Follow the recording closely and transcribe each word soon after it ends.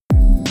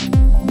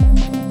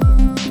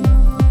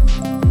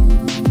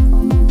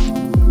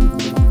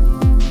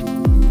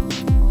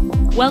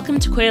Welcome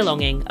to Queer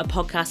Longing, a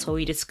podcast where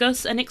we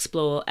discuss and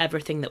explore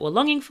everything that we're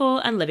longing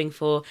for and living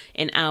for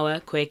in our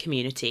queer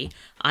community.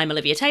 I'm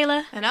Olivia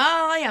Taylor. And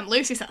I am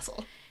Lucy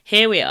Cecil.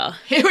 Here we are.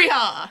 Here we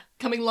are,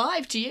 coming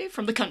live to you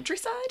from the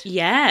countryside.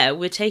 Yeah,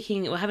 we're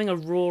having a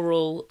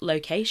rural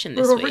location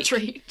this Rural week.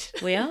 retreat.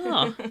 We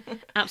are.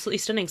 Absolutely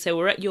stunning. So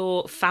we're at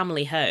your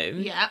family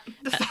home. Yeah,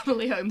 the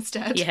family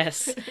homestead.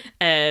 Yes.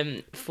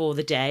 For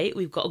the day.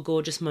 We've got a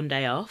gorgeous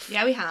Monday off.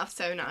 Yeah, we have.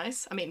 So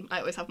nice. I mean, I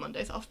always have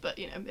Mondays off, but,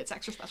 it's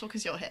extra special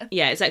because you're here.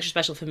 Yeah, it's extra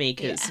special for me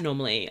because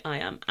normally I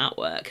am at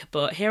work.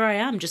 But here I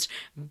am, just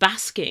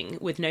basking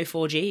with no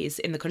 4Gs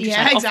in the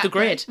countryside, off the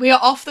grid. We are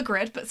off the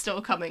grid, but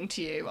still coming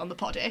to you on the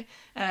poddy.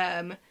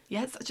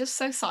 Yeah, it's just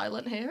so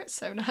silent here. It's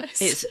so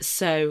nice. It's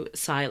so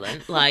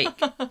silent. Like,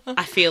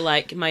 I feel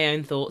like my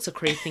own thoughts are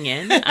creeping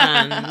in.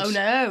 And oh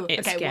no.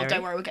 It's okay, scary. well,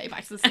 don't worry, we'll get you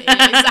back to the scene.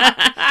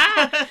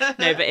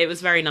 No, but it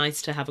was very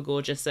nice to have a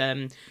gorgeous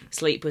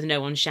sleep with no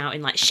one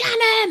shouting like,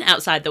 Shannon!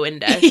 Outside the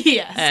window.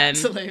 Yes,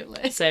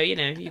 absolutely. So,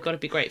 you've got to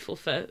be grateful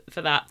for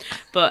that.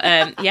 But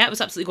yeah, it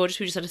was absolutely gorgeous.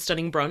 We just had a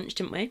stunning brunch,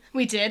 didn't we?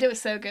 We did. It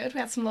was so good. We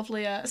had some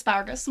lovely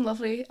asparagus, some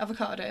lovely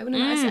avocado, and a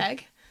nice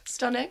egg.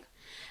 Stunning.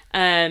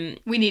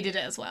 We needed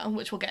it as well,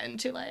 which we'll get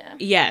into later.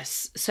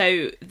 Yes.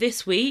 So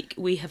this week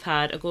we have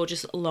had a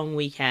gorgeous long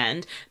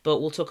weekend, but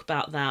we'll talk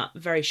about that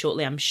very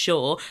shortly, I'm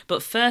sure.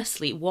 But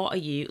firstly, what are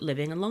you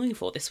living and longing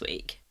for this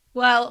week?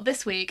 Well,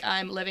 this week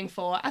I'm living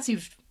for, as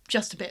you've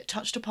just a bit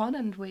touched upon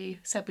and we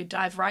said we'd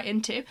dive right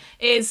into,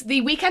 is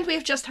the weekend we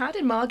have just had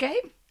in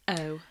Margate.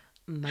 Oh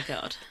my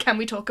God. Can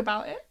we talk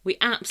about it? We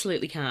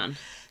absolutely can.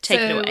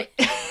 Take it away.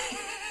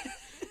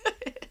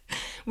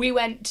 We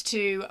went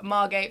to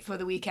Margate for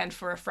the weekend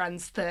for a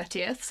friend's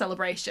 30th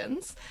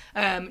celebrations.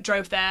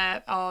 Drove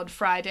there on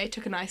Friday,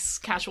 took a nice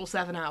casual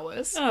 7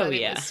 hours. Oh, but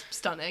yeah. It was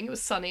stunning. It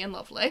was sunny and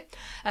lovely.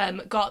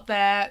 Got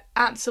there,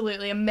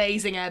 absolutely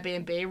amazing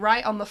Airbnb,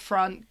 right on the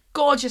front,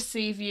 gorgeous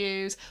sea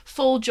views,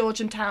 full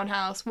Georgian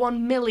townhouse,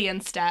 1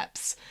 million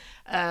steps.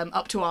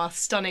 Up to our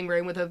stunning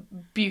room with a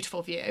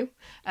beautiful view.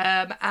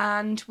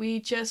 And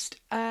we just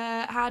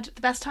had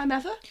the best time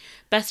ever.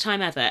 Best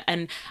time ever.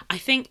 And I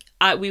think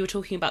we were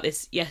talking about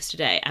this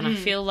yesterday, and I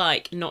feel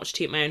like, not to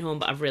toot my own horn,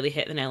 but I've really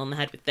hit the nail on the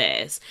head with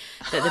this,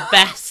 that the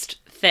best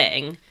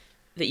thing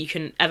that you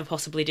can ever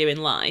possibly do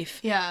in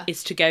life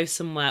is to go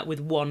somewhere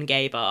with one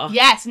gay bar.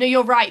 Yes, no,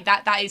 you're right.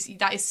 That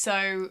is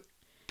so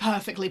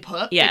perfectly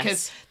put.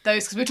 Yes.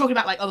 Because we were talking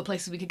about like other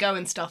places we could go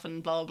and stuff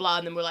and blah blah blah,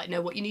 and then we're like,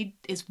 no, what you need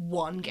is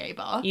one gay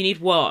bar. You need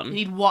one. You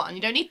need one.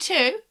 You don't need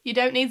two. You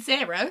don't need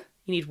zero.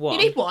 You need one.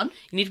 You need one.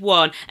 You need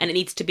one, and it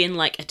needs to be in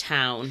like a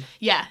town.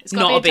 Yeah, it's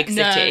not a big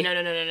city. No.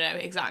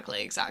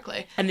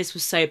 Exactly. And this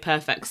was so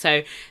perfect.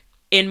 So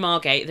in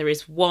Margate, there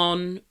is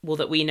one, well,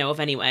 that we know of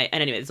anyway.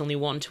 And anyway, there's only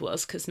one to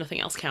us because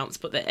nothing else counts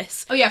but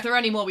this. Oh yeah, if there are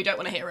any more, we don't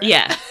want to hear it.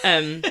 Yeah.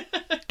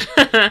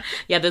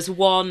 Yeah, there's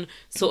one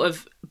sort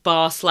of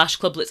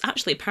bar/club that's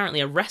actually apparently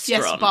a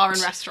restaurant. Yes, bar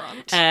and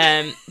restaurant.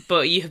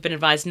 But you have been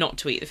advised not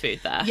to eat the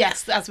food there.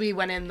 Yes, as we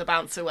went in, the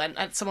bouncer went,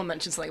 and someone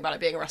mentioned something about it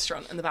being a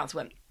restaurant, and the bouncer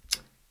went,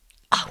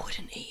 I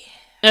wouldn't eat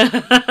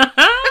it.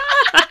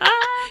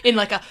 In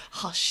like a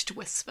hushed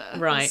whisper.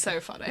 Right. It was so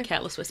funny. A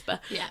careless whisper.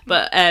 Yeah.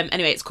 But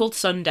anyway, it's called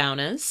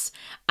Sundowners,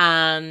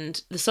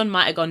 and the sun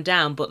might have gone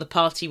down, but the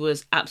party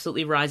was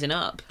absolutely rising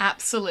up.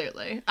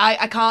 Absolutely.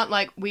 I can't,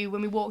 like,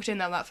 when we walked in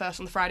there on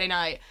the Friday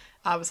night,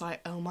 I was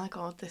like, oh my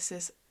God, this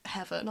is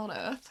heaven on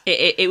earth.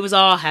 It was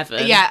our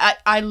heaven. Yeah,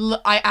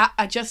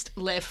 I just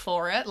live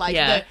for it. Like,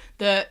 yeah.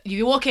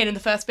 You walk in and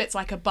the first bit's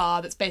like a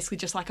bar that's basically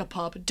just like a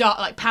pub. Dark,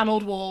 like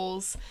panelled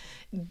walls,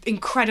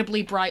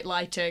 incredibly bright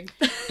lighting.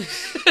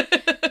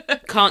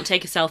 Can't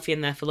take a selfie in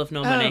there for love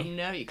nor money. Oh,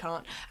 no, you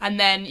can't. And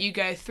then you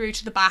go through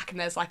to the back and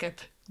there's like a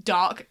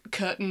dark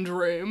curtained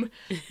room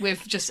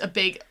with just a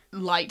big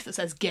light that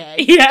says gay.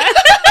 Yeah.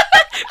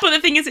 But the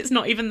thing is, it's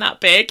not even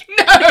that big.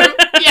 No,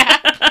 yeah.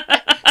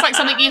 It's like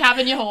something you'd have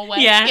in your hallway.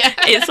 Yeah.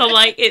 It's on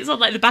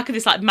like the back of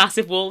this like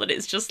massive wall, and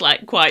it's just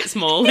like quite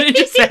small, and it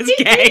just says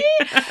gay.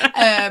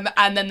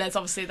 And then there's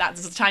obviously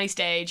there's a tiny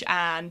stage,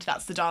 and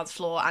that's the dance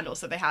floor, and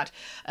also they had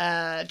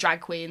drag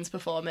queens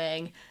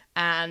performing,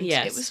 and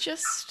it was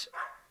just.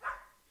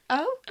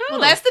 Oh, well,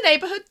 there's the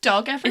neighbourhood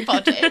dog,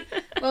 everybody.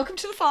 Welcome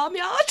to the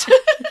farmyard.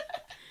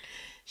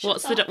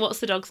 What's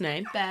the dog's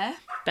name?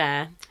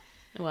 Bear.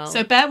 Well,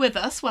 so bear with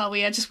us while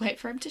we just wait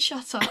for him to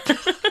shut up.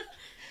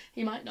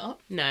 He might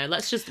not. No,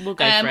 we'll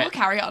go for it. We'll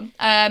carry on.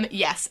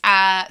 Yes,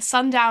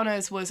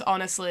 Sundowners was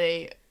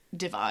honestly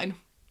divine.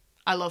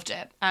 I loved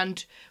it.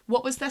 And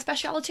what was their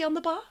speciality on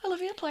the bar,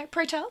 Olivia?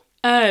 Pray tell.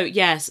 Oh,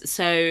 yes.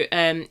 So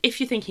if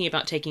you're thinking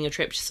about taking a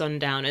trip to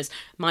Sundowners,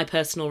 my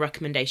personal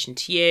recommendation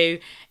to you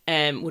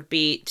would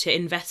be to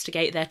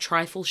investigate their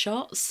trifle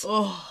shots.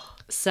 Oh.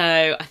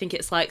 So I think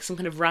it's like some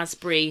kind of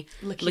raspberry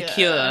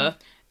liqueur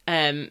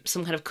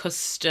some kind of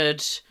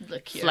custard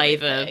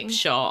flavour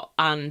shot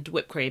and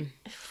whipped cream.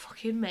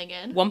 Fucking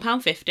Megan.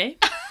 £1.50.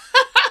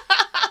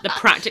 They're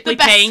practically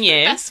paying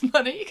you. The best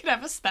money you could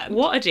ever spend.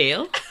 What a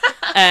deal.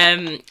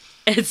 And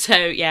so,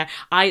 yeah,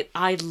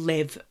 I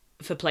live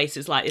for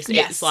places like this.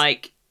 Yes. It's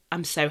like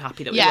I'm so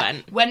happy that we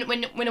went.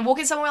 When I walk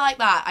in somewhere like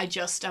that,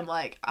 I'm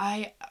like,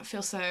 I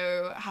feel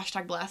so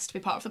 #blessed to be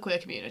part of the queer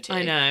community.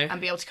 I know.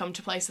 And be able to come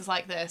to places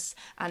like this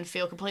and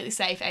feel completely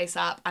safe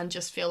ASAP and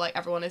just feel like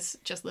everyone is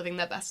just living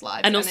their best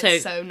lives. And also,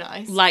 it's so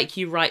nice. Like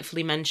you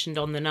rightfully mentioned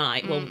on the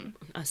night, well,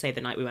 I say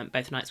the night we went,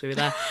 both nights we were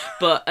there,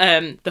 but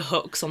the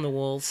hooks on the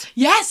walls.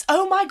 Yes,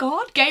 oh my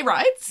God, gay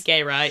rights.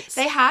 Gay rights.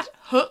 They had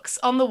hooks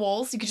on the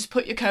walls, you could just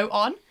put your coat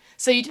on.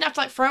 So you didn't have to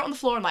like throw it on the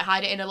floor and like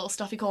hide it in a little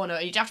stuffy corner.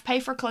 You didn't have to pay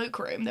for a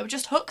cloakroom. There were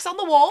just hooks on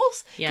the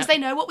walls because they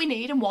know what we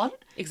need and want.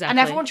 Exactly. And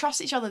everyone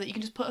trusts each other that you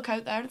can just put a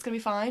coat there and it's going to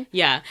be fine.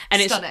 Yeah.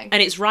 And Stunning.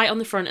 It's right on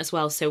the front as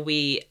well. So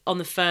on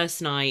the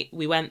first night,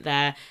 we went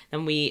there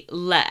and we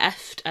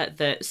left at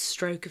the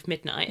stroke of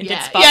midnight and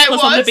did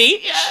sparklers on the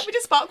beach. Yeah, we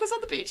did sparklers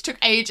on the beach. Took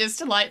ages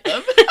to light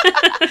them.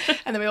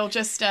 And then we all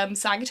just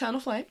sang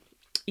Eternal Flame.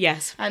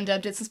 Yes. And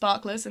did some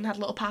sparklers and had a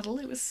little paddle.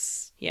 It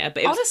was... Yeah,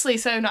 but it was honestly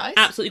so nice.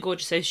 Absolutely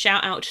gorgeous. So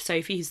shout out to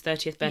Sophie, whose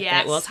 30th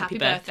birthday it was. Happy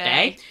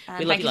birthday.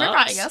 We love you for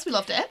inviting us. We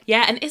loved it.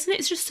 Yeah, and isn't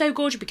it just so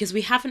gorgeous because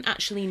we haven't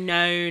actually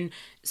known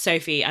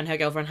Sophie and her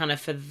girlfriend Hannah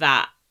for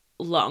that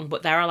long,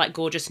 but there are like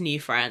gorgeous new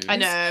friends. I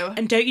know.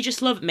 And don't you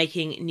just love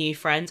making new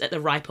friends at the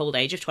ripe old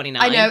age of 29?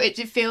 I know, it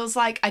feels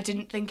like I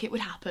didn't think it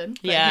would happen.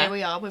 But here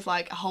we are with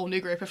like a whole new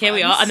group of friends. Here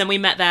we are, and then we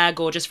met their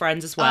gorgeous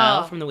friends as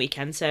well from the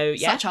weekend. So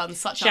yeah,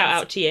 such shout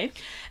out to you.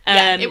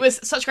 Yeah, it was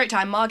such a great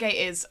time. Margate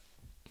is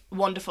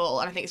wonderful,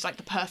 and I think it's like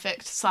the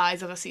perfect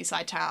size of a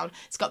seaside town.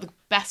 It's got the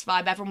best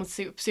vibe. Everyone was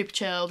super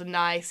chilled and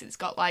nice. It's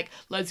got like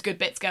loads of good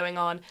bits going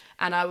on,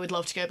 and I would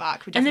love to go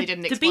back. We definitely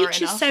didn't explore it enough. The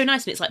beach is so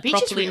nice, and it's like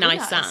properly really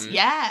nice sand.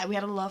 Yeah, we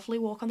had a lovely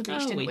walk on the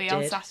beach, didn't we? Did.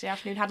 On Saturday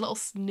afternoon, had a little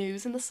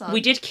snooze in the sun. We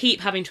did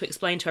keep having to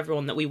explain to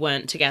everyone that we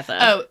weren't together.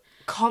 Oh,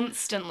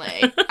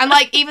 constantly. And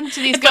like even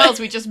to these girls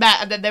we just met,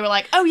 and then they were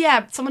like, oh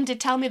yeah, someone did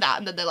tell me that,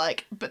 and then they're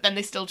like, but then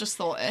they still just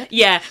thought it.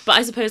 Yeah, but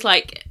I suppose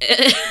like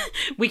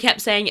we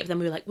kept saying it, but then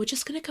we were like, we're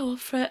just gonna go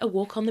off for a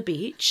walk on the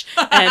beach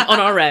on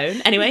our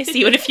own. Anyway, see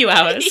you in a few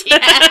hours.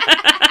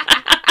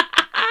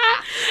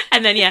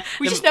 And then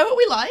we just know what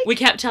we like. We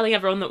kept telling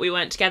everyone that we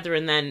weren't together,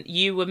 and then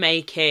you were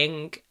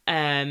making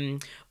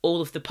all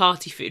of the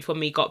party food when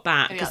we got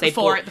back because they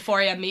bought the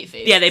 4 a.m. meat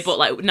feast. Yeah, they bought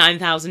like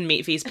 9,000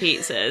 meat feast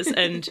pizzas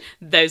and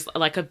those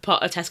like a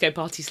Tesco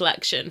party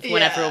selection for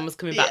when everyone was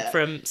coming back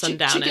from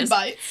Sundowners. Chicken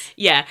bites.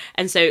 Yeah,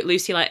 and so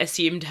Lucy like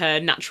assumed her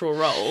natural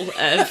role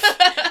of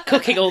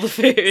cooking all the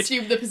food.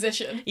 Assumed the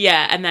position.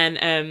 Yeah, and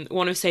then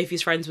one of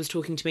Sophie's friends was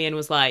talking to me and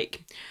was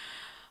like,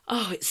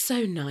 oh, it's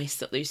so nice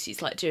that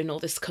Lucy's like doing all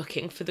this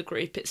cooking for the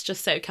group. It's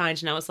just so kind.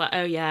 And I was like,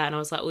 oh yeah. And I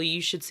was like, well,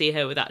 you should see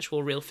her with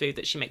actual real food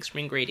that she makes from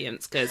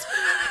ingredients because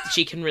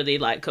she can really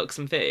like cook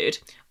some food.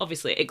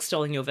 Obviously,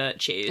 extolling your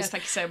virtues. Yes,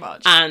 thank you so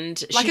much.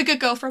 And like a good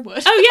girlfriend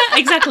would. Oh yeah,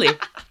 exactly.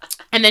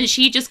 And then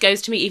she just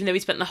goes to me, even though we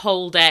spent the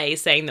whole day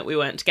saying that we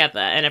weren't together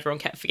and everyone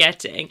kept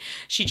forgetting,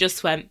 she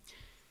just went,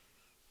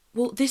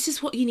 well, this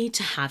is what you need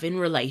to have in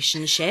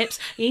relationships.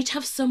 You need to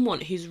have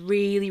someone who's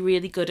really,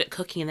 really good at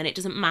cooking, and then it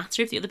doesn't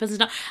matter if the other person's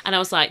not. And I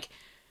was like,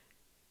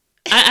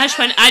 I just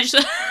went.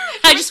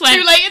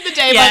 Too late in the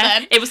day by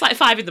then. It was like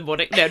 5 in the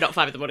morning. No, not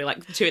 5 in the morning,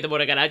 like 2 in the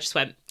morning. And I just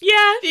went,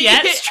 yeah,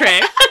 it's true.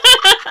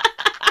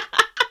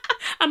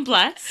 I'm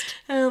blessed.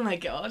 Oh my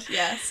God,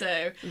 yeah,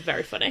 so...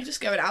 Very funny.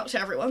 Just going out to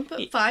everyone,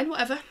 but fine,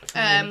 whatever.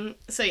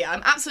 So yeah,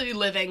 I'm absolutely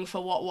living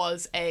for what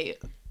was a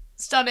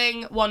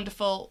stunning,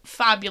 wonderful,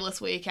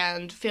 fabulous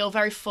weekend. Feel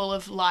very full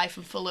of life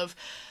and full of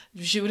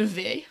joie de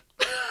vie.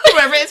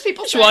 Whoever it is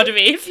people say. Joie de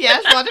vivre. Yeah,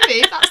 joie de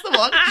vivre, that's the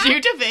one.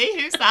 Joie de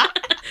vie, who's that?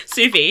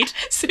 Sous vide.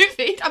 Sous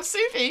vide, I'm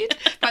sous vide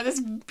by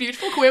this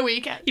beautiful queer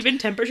weekend. You've been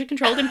temperature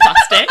controlled in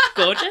plastic.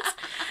 Gorgeous.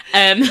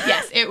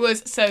 Yes, it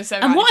was so nice.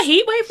 And what a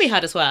heat wave we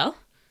had as well.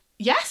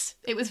 Yes,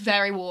 it was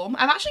very warm.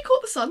 I've actually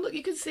caught the sun. Look,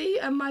 you can see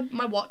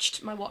my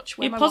watch where my watch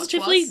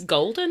positively was.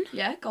 Golden.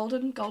 Yeah,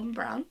 golden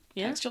brown.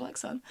 Yeah. Extra like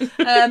sun.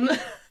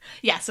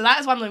 Yeah, so that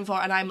is what I'm looking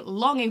for, and I'm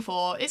longing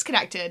for. It's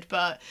connected,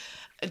 but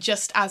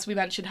just as we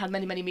mentioned, had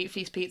many meat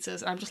feast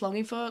pizzas, and I'm just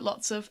longing for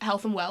lots of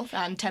health and wealth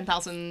and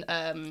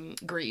 10,000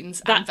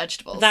 greens and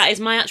vegetables. That is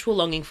my actual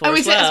longing for. Oh,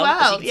 as is it as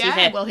well? Yeah.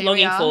 Here, well, here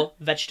longing we are. for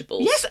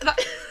vegetables. Yes,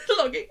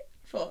 longing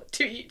for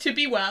to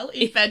be well,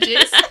 eat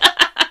veggies.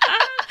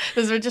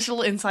 There's just a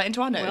little insight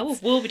into our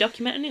notes. Well, we'll be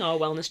documenting our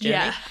wellness journey.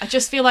 Yeah, I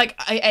just feel like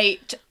I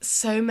ate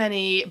so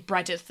many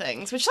breaded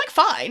things, which is like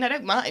fine, I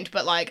don't mind,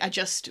 but like I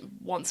just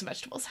want some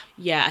vegetables.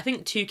 Yeah, I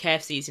think 2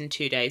 KFCs in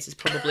 2 days is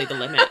probably the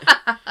limit.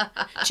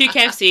 2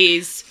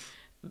 KFCs,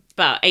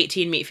 about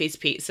 18 meat feast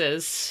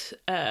pizzas,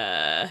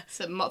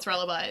 some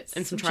mozzarella bites,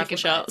 and some trifle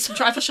shots. Some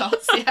trifle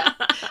shots, yeah,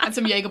 and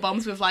some Jaeger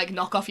bombs with like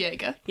knockoff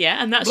Jaeger.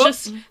 Yeah, and that's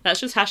just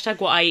hashtag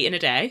what I eat in a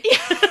day.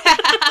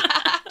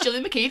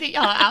 Gillian McKeith, eat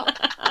your heart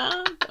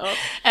out.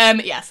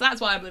 Yeah, so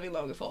that's what I'm living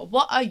longing for.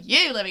 What are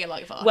you living and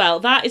longing for? Well,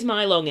 that is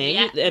my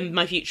longing,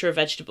 my future of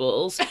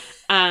vegetables.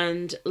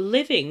 And I am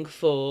living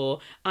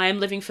for,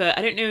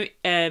 I don't know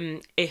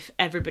if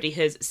everybody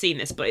has seen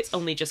this, but it's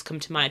only just come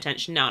to my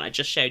attention now and I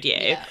just showed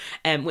you,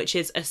 which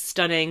is a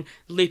stunning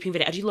looping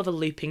video. I do love a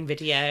looping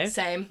video.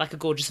 Same. Like a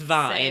gorgeous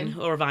vine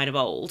or a vine of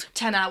old.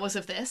 10 hours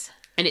of this.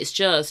 and it's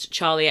just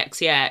Charlie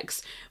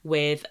XCX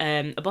with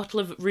a bottle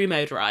of room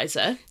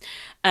odorizer,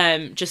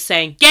 just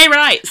saying gay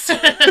rights.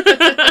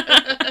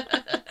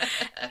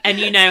 And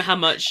you know how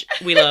much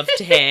we love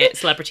to hear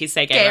celebrities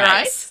say gay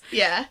rights.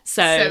 Yeah,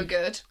 so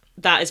good.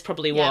 That is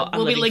probably what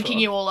we'll I'm be linking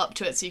for. you all up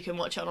to it so you can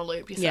watch it on a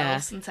loop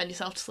yourselves and send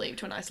yourself to sleep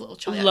to a nice little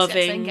Charlie XCX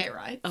saying gay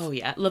rights. Oh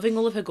yeah, loving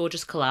all of her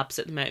gorgeous collabs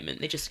at the moment.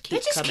 They just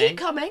keep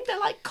coming. They're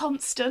like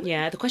constant.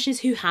 Yeah, the question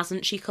is who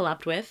hasn't she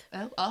collabed with?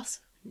 Oh,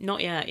 us.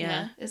 Not yet,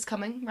 yeah. It's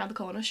coming around the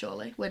corner,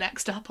 surely. We're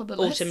next up on the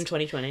Autumn list.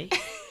 2020.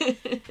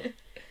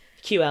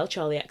 QL,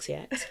 Charlie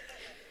XCX.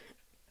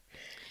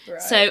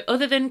 Right. So,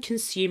 other than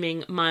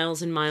consuming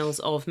miles and miles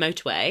of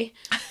motorway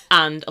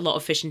and a lot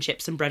of fish and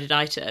chips and breaded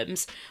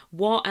items,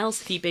 what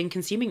else have you been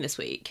consuming this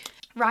week?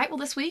 Right, well,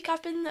 this week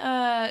I've been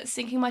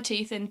sinking my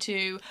teeth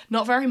into,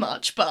 not very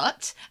much,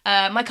 but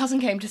my cousin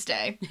came to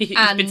stay. You've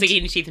been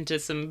sinking your teeth into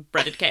some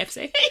breaded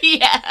KFC?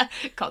 Yeah,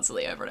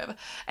 constantly over and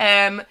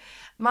over.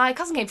 My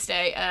cousin came to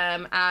stay,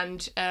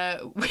 and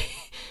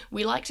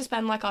we like to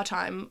spend like our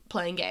time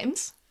playing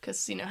games.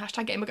 Because,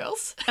 hashtag gamer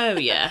girls. Oh,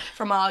 yeah.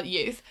 From our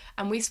youth.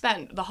 And we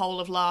spent the whole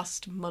of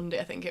last Monday,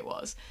 I think it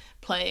was,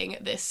 playing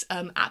this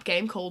app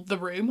game called The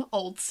Room,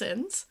 Old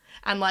Sins.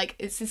 And,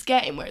 it's this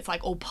game where it's,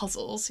 all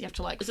puzzles. You have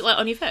to, Is it,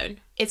 on your phone?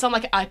 It's on,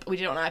 we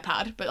did it on an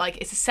iPad. But,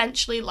 it's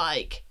essentially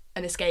like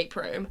an escape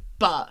room,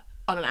 but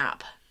on an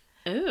app.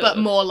 Ooh. But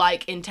more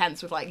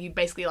intense with you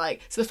basically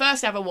so the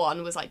first ever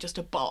one was just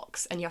a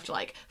box and you have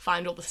to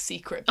find all the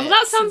secret bits. Oh,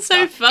 that sounds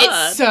so fun.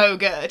 It's so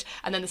good.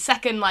 And then the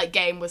second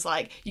game was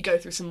you go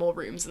through some more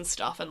rooms and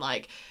stuff and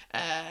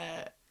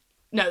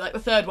the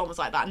third one was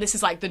like that, and this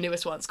is the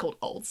newest one. It's called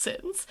Old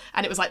Sins,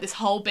 and it was this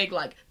whole big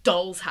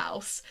doll's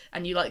house,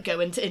 and you go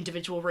into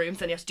individual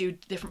rooms and you have to do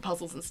different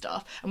puzzles and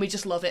stuff, and we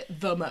just love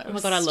it the most. Oh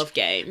my god, I love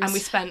games. And we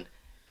spent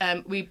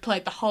we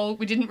played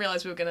we didn't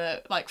realise we were going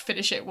to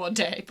finish it one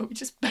day, but we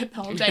just spent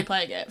the whole day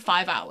playing it,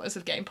 5 hours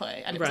of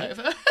gameplay, and it was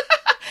over.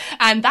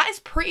 And that is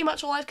pretty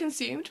much all I've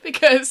consumed,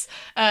 because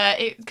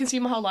it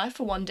consumed my whole life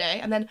for one day.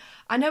 And then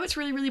I know it's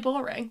really, really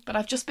boring, but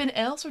I've just been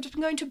ill, so I've just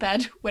been going to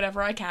bed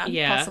whenever I can,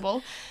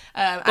 possible.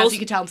 As you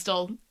can tell, I'm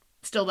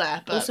still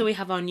there. But... Also, we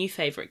have our new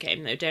favourite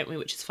game, though, don't we,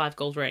 which is 5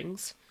 Gold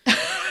Rings.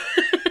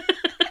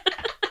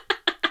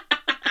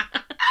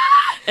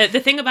 The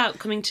thing about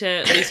coming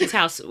to Lucy's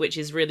house, which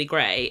is really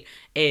great,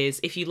 is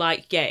if you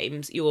like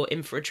games, you're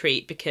in for a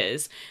treat,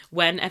 because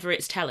whenever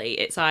it's telly,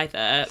 it's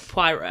either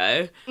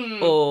Poirot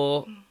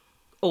or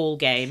all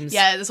games.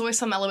 Yeah, there's always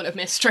some element of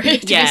mystery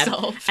to be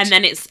solved. And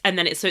then it's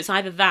so it's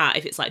either that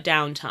if it's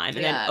downtime,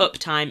 and then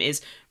uptime is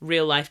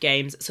real life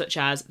games such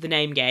as the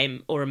Name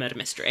Game or a murder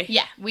mystery.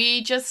 Yeah,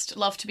 we just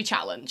love to be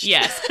challenged.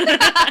 Yes.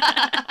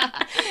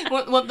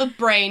 want the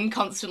brain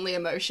constantly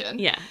in motion.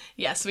 Yeah.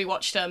 Yeah, so we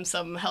watched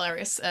some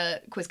hilarious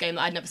quiz game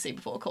that I'd never seen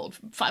before called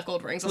 5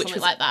 Gold Rings or Which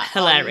something was like that.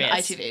 hilarious. On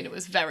ITV, and it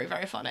was very,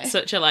 very funny.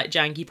 Such a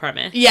janky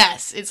premise.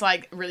 Yes, it's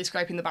really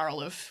scraping the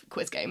barrel of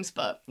quiz games,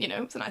 but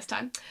it's a nice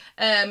time.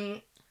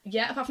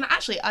 Yeah, apart from that,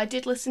 actually, I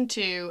did listen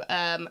to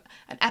an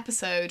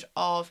episode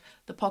of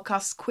the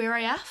podcast Queer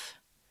AF.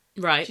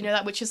 Right. Do you know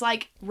that? Which is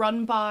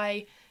run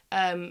by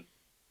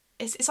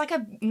it's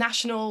a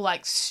national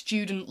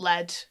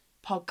student-led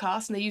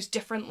podcast, and they use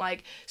different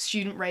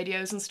student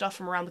radios and stuff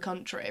from around the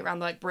country,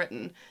 around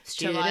Britain.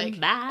 Student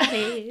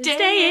bodies,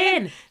 day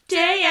in,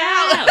 day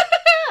out.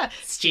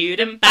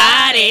 Student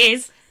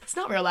bodies. It's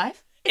not real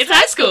life. It's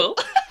high school.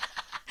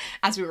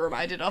 As we were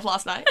reminded of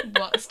last night.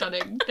 What a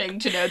stunning thing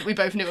to know that we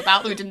both knew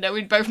about, that we didn't know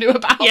we both knew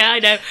about. Yeah, I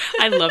know.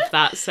 I love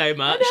that so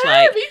much.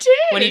 I know, me too.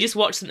 When you just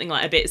watch something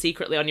a bit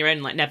secretly on your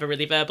own, never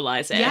really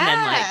verbalise it,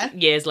 yeah. and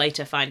then years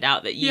later find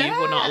out that you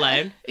were not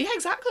alone. Yeah,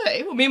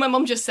 exactly. Well, me and my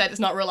mum just said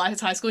it's not real life,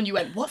 it's high school, and you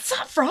went, what's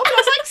that from? And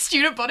I was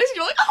student bodies, and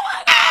you're oh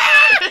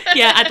my god!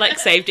 Yeah, I'd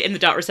saved it in the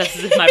dark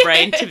recesses of my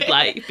brain to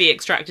be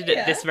extracted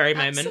at this very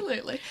moment.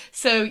 Absolutely.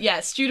 So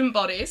yeah, student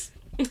bodies.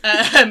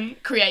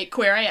 Create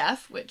Queer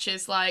AF, which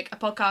is a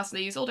podcast.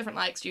 They use all different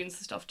students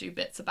and stuff, do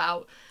bits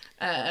about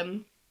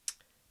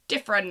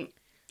different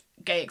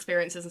gay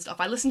experiences and stuff.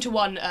 I listened to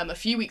one a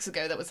few weeks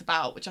ago that was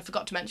about, which I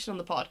forgot to mention on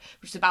the pod,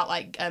 which is about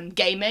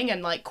gaming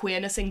and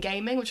queerness in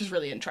gaming, which was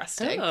really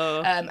interesting.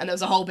 Oh. And there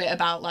was a whole bit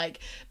about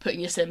putting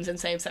your Sims in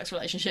same-sex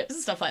relationships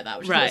and stuff like that,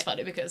 which is always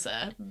funny because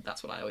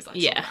that's what I always like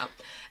to talk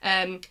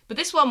about. But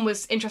this one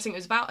was interesting. It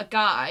was about a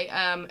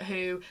guy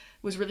who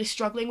was really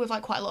struggling with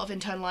quite a lot of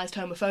internalized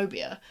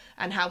homophobia,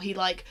 and how he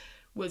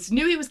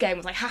knew he was gay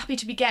and was happy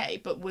to be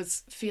gay, but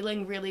was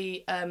feeling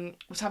really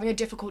was having a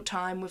difficult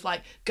time with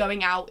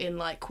going out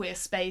in queer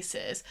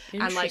spaces,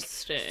 and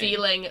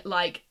feeling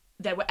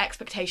there were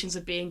expectations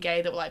of being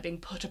gay that were being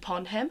put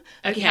upon him.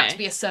 He had to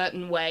be a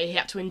certain way, he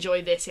had to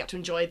enjoy this, he had to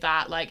enjoy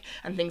that,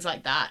 and things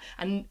like that.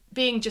 And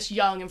being just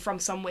young and from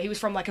somewhere, he was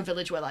from a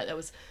village where there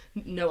was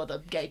no other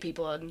gay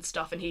people and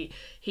stuff, and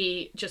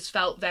he just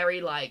felt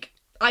very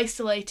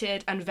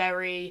isolated and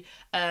very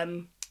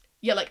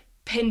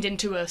pinned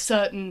into a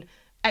certain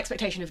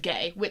expectation of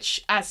gay,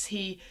 which as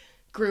he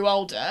grew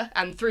older,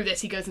 and through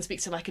this he goes and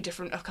speaks to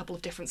a couple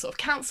of different sort of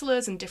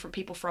counsellors and different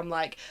people from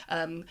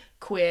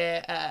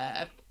queer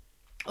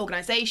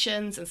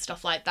organizations and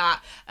stuff like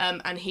that.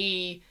 And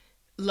he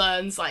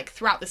learns, like,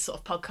 throughout this sort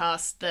of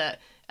podcast that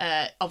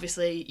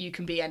obviously you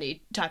can be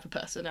any type of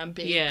person and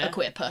be a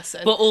queer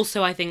person. But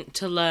also, I think,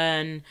 to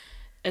learn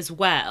as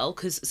well,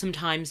 because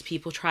sometimes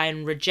people try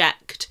and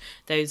reject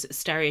those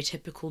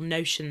stereotypical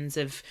notions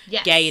of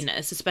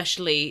gayness,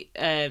 especially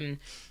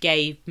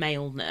gay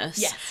maleness.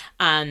 Yes.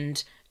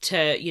 And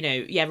to, you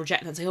know,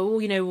 reject that and say, oh,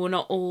 you know, we're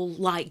not all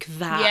like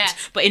that.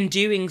 Yes. But in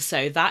doing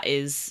so, that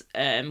is,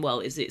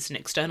 it's an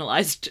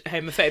externalised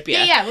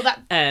homophobia. Yeah, well,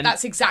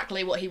 that's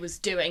exactly what he was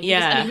doing.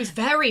 And he was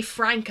very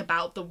frank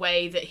about the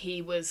way that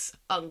he was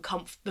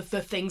uncomfortable,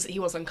 the things that he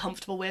was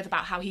uncomfortable with,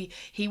 about how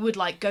he would,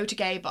 like, go to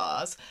gay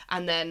bars,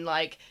 and then,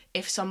 like,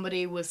 if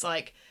somebody was,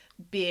 like,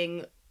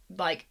 being,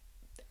 like,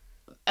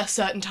 a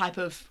certain type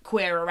of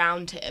queer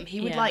around him, he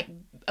would, like,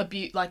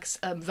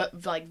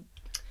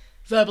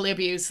 verbally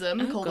abuse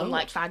them, call them,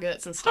 like,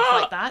 faggots and stuff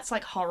like that. It's,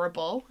 like,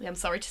 horrible. I'm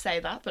sorry to say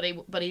that, but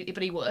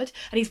he would.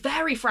 And he's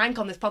very frank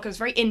on this podcast. It's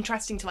very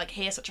interesting to, like,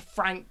 hear such a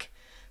frank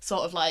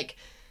sort of, like,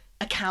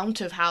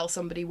 account of how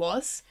somebody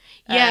was.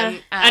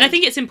 And I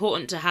think it's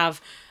important to have,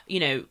 you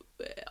know,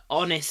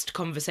 honest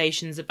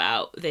conversations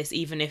about this,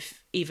 even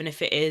if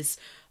it is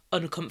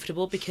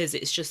uncomfortable, because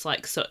it's just,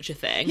 like, such a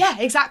thing. Yeah,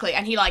 exactly.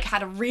 And he, like,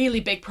 had a really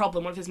big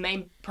problem. One of his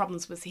main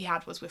problems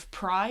was with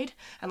pride,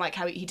 and, like,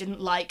 how he didn't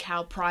like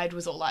how pride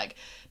was all, like,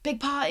 big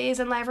parties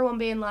and, like, everyone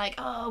being like,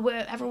 oh,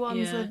 we're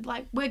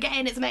gay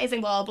and it's amazing,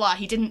 blah, blah, blah.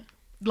 He didn't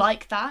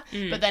like that.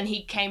 But then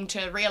he came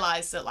to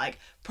realise that, like,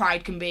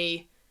 pride can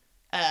be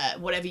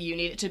whatever you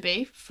need it to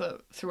be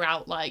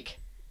throughout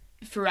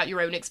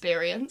your own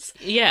experience.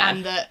 Yeah.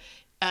 And that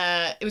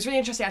it was really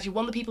interesting, actually.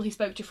 One of the people he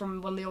spoke to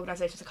from one of the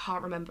organisations, I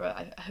can't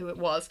remember who it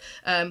was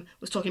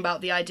talking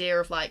about the idea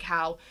of, like,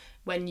 how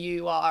when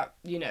you are,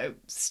 you know,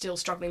 still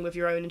struggling with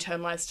your own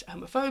internalised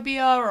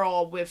homophobia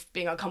or with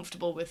being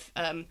uncomfortable with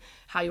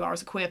how you are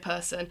as a queer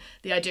person,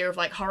 the idea of,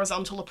 like,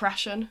 horizontal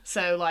oppression,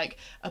 so, like,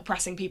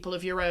 oppressing people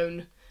of your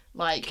own,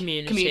 like,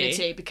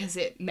 community because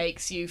it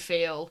makes you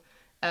feel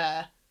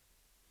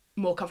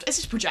more comfortable. It's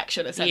just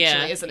projection,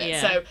 essentially, isn't it?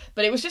 Yeah. So,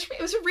 but it was a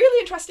really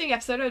interesting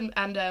episode,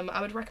 and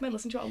I would recommend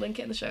listening to it. I'll link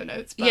it in the show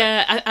notes. But...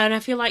 Yeah, and I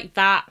feel like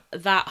that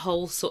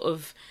whole sort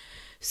of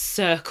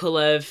circle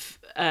of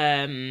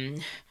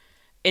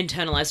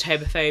internalized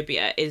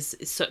homophobia is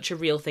such a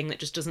real thing that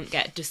just doesn't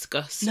get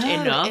discussed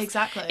enough.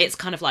 Exactly. It's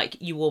kind of like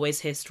you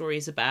always hear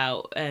stories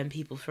about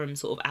people from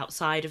sort of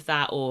outside of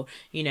that, or,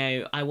 you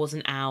know, I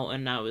wasn't out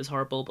and now it was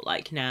horrible, but,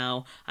 like,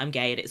 now I'm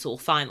gay and it's all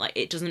fine. Like,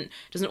 it doesn't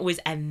always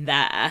end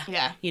there.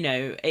 Yeah. You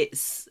know,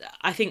 it's,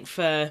 I think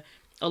for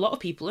a lot of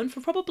people, and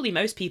for probably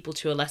most people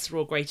to a lesser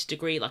or greater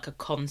degree, like, a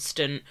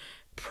constant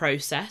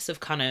process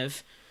of kind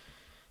of,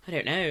 I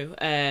don't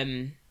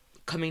know,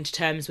 coming to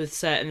terms with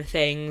certain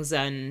things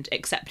and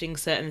accepting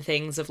certain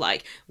things of,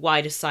 like,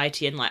 wider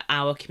society and, like,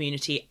 our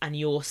community and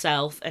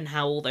yourself, and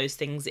how all those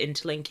things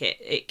interlink.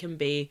 It can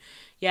be,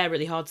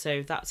 really hard.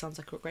 So that sounds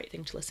like a great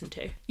thing to listen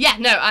to. Yeah,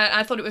 no,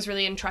 I thought it was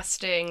really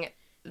interesting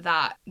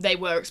that they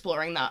were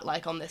exploring that,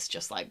 like, on this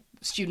just, like,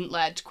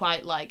 student-led,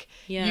 quite, like,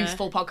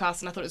 youthful podcast,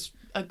 and I thought it was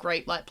a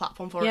great, like,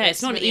 platform for it. Yeah,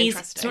 it's not really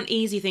it's not an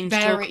easy thing to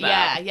talk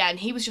about. Yeah, and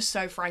he was just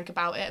so frank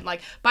about it, and,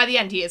 like, by the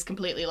end he is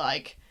completely,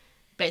 like,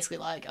 basically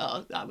like,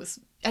 oh,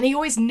 and he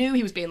always knew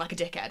he was being, like, a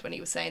dickhead when he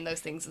was saying those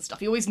things and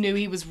stuff. He always knew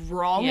he was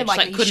wrong, and,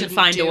 like, he couldn't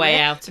find a way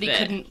out but of he it.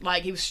 Couldn't,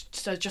 like, he was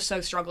just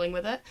so struggling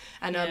with it,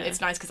 and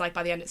it's nice because, like,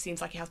 by the end it seems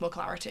like he has more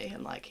clarity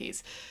and, like,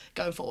 he's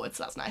going forward,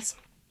 so that's nice.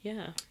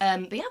 Yeah.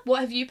 But yeah,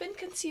 what have you been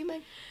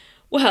consuming?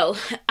 Well,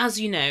 as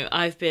you know,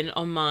 I've been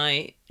on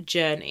my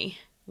journey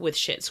with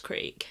Schitt's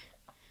Creek.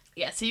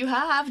 Yes, you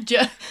have,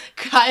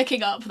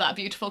 kayaking up that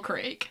beautiful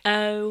creek.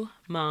 Oh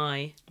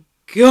my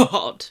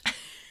God.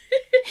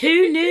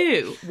 Who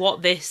knew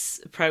what this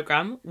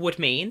programme would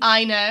mean?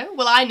 I know.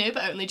 Well, I knew,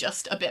 but only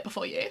just a bit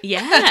before you.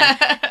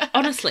 Yeah.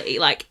 Honestly,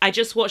 like, I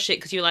just watched it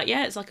because you were like,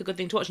 yeah, it's, like, a good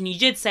thing to watch. And you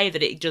did say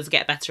that it does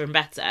get better and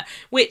better,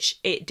 which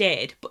it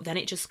did, but then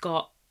it just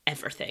got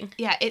everything.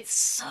 Yeah, it's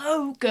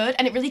so good,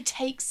 and it really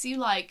takes you,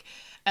 like,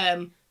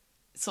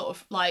 sort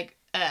of, like,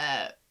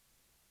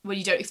 when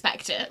you don't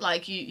expect it.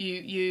 Like,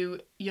 you're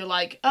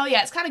like, oh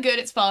yeah, it's kind of good,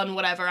 it's fun,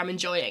 whatever, I'm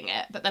enjoying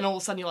it. But then all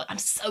of a sudden you're like, I'm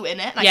so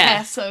in it, and I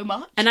care so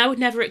much. And I would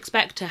never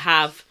expect to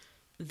have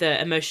the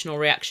emotional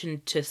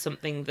reaction to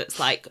something that's,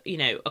 like, you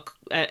know,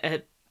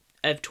 a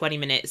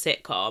 20-minute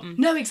sitcom.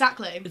 No,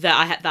 exactly.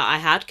 That I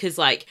had, because,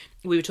 like,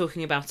 we were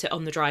talking about it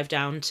on the drive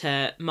down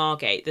to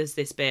Margate. There's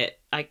this bit,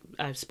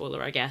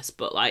 spoiler, I guess,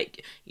 but,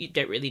 like, you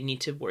don't really need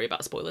to worry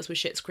about spoilers with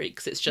Schitt's Creek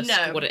because it's just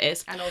what it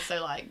is. And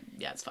also, like,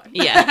 yeah, it's fine.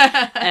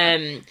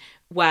 Yeah.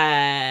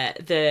 Where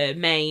the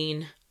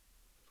main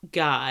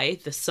guy,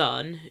 the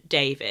son,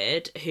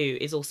 David, who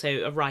is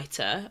also a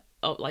writer,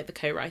 like the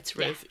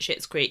co-writer of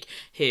Schitt's Creek,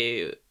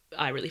 who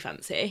I really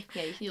fancy.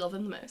 Yeah, you love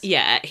him the most.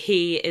 Yeah,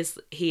 he is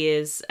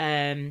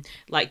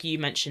like you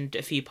mentioned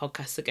a few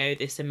podcasts ago,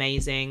 this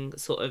amazing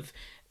sort of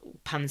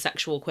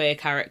pansexual queer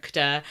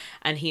character,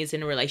 and he's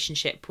in a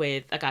relationship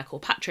with a guy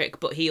called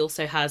Patrick, but he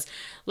also has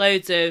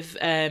loads of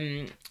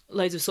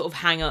sort of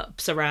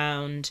hang-ups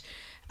around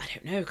I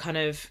don't know, kind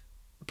of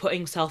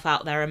putting self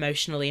out there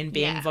emotionally and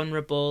being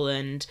vulnerable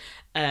and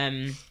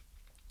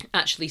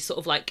actually sort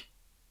of like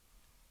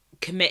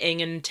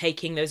committing and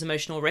taking those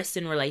emotional risks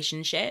in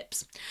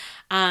relationships.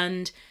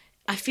 And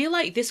I feel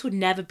like this would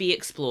never be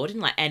explored in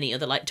like any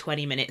other like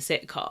 20-minute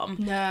sitcom.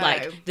 No.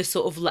 Like the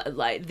sort of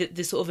like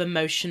the sort of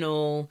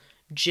emotional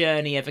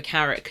journey of a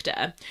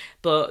character.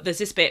 But there's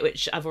this bit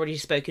which I've already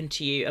spoken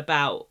to you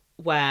about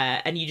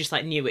where, and you just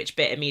like knew which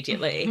bit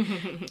immediately,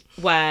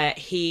 where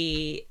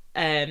he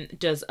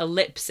does a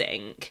lip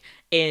sync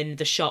in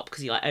the shop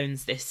because he like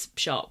owns this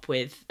shop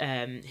with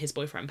his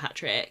boyfriend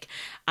Patrick,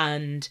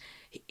 and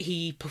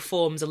he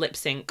performs a lip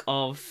sync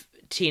of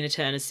Tina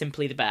Turner's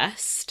Simply the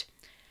Best.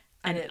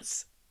 And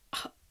it's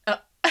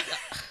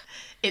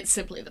it's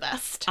simply the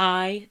best.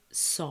 I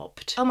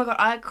sobbed. Oh my god,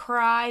 I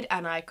cried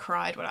and I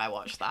cried when I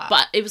watched that.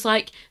 But it was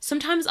like,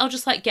 sometimes I'll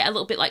just like get a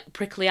little bit like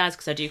prickly eyes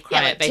because I do cry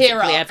like at basically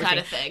tear up everything. kind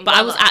of thing. But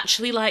I was like,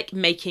 actually like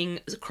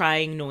making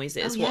crying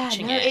noises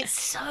watching it. It's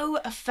so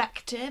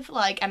effective,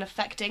 like, and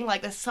affecting.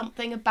 Like, there's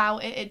something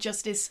about it. It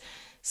just is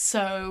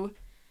so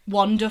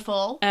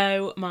wonderful.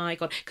 Oh my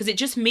god, because it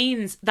just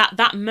means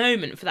that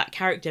moment for that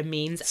character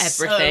means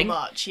everything. So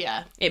much,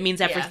 yeah. It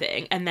means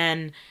everything. And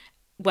then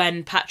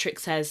when Patrick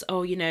says,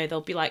 oh, you know, there'll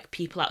be like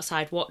people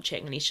outside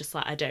watching, and he's just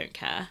like, I don't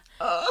care.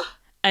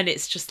 And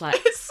it's just like,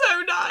 it's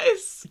so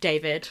nice.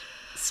 David,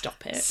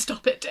 stop it.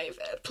 Stop it, David,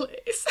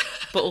 please.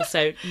 But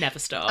also never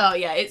stop. Oh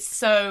yeah, it's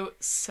so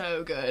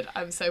good.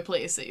 I'm so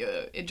pleased that you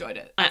enjoyed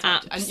it.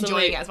 I'm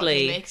enjoying it as much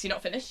as me because you're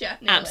not finished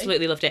yet. Nearly.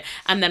 Absolutely loved it.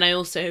 And then I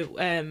also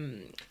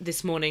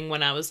this morning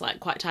when I was like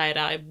quite tired,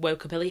 I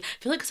woke up early. I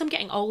feel like because I'm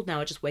getting old now,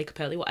 I just wake up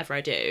early whatever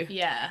I do.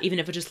 Yeah. Even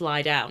if I just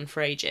lie down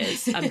for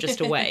ages, I'm just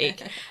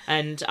awake.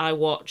 And I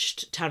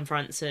watched Tan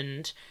France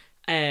and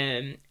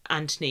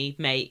Anthony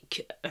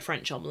make a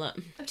French omelette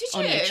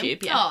on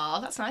YouTube. Yeah. Oh,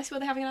 that's nice. Were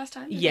they having a nice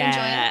time? Did yeah, they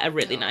enjoy it? a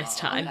really nice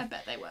time. I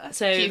bet they were.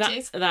 So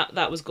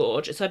that was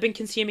gorgeous. So I've been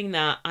consuming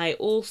that. I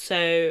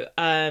also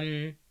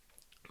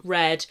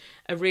read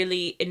a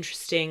really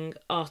interesting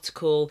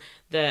article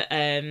that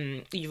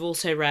you've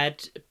also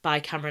read by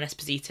Cameron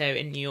Esposito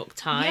in New York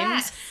Times.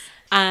 Yes.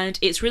 And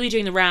it's really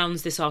doing the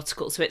rounds, this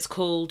article. So it's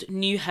called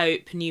New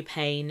Hope, New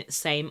Pain,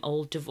 Same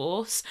Old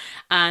Divorce.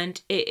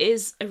 And it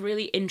is a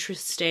really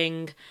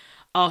interesting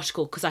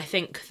article because I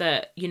think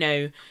that, you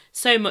know,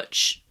 so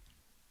much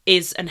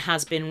is and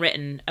has been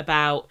written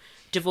about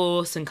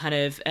divorce and kind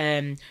of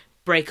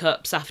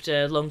breakups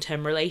after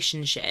long-term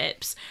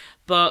relationships.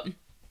 But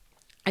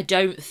I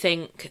don't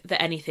think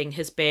that anything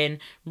has been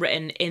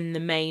written in the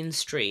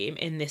mainstream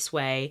in this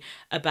way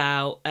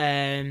about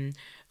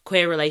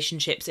queer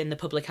relationships in the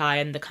public eye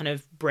and the kind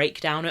of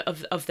breakdown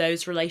of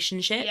those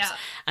relationships. Yeah.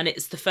 And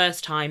it's the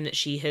first time that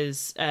she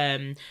has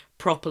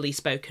properly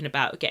spoken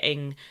about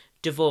getting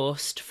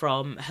divorced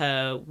from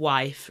her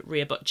wife,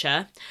 Rhea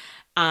Butcher.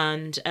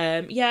 And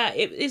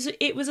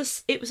it was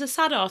a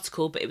sad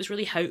article, but it was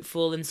really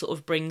hopeful and sort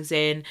of brings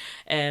in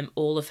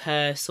all of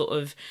her sort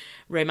of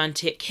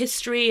romantic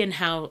history and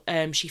how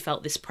she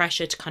felt this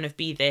pressure to kind of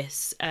be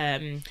this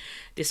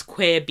this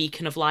queer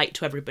beacon of light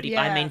to everybody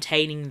by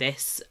maintaining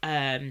this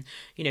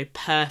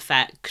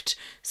perfect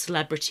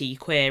celebrity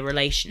queer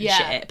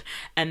relationship,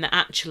 and that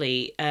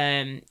actually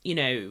a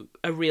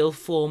real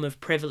form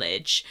of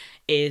privilege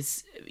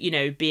is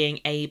being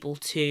able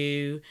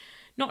to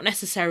not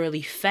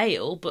necessarily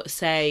fail, but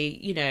say,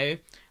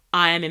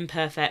 I am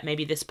imperfect,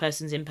 maybe this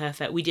person's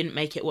imperfect, we didn't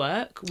make it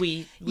work,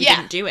 we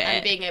didn't do it.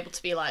 And being able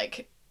to be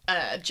like,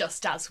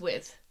 just as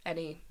with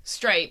any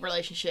straight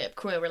relationship,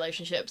 queer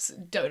relationships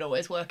don't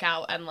always work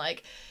out, and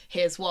like,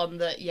 here's one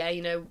that,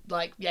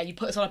 you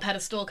put us on a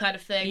pedestal kind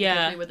of thing,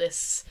 because we were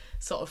this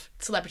sort of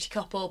celebrity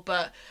couple,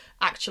 but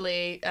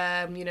actually,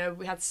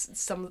 we had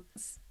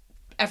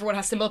everyone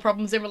has similar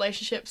problems in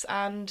relationships,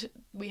 and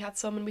we had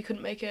some and we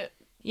couldn't make it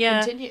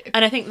continue.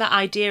 And I think that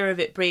idea of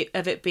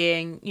it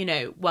being,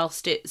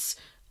 whilst it's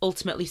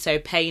ultimately so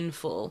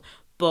painful,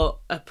 but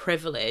a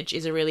privilege,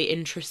 is a really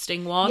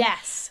interesting one.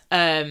 Yes.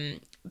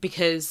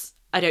 Because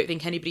I don't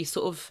think anybody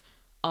sort of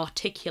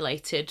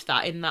articulated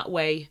that in that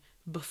way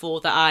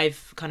before that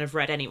I've kind of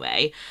read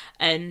anyway.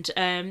 And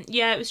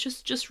it was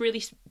just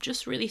really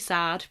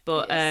sad,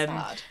 but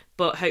sad.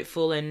 But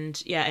hopeful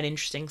and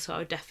interesting. So I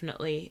would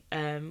definitely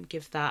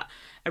give that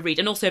a read,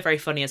 and also very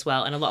funny as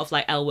well, and a lot of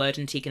like L Word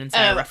and Tegan and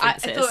Sarah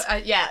references.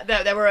 I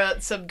thought, there were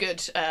some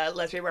good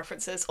lesbian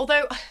references.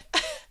 Although,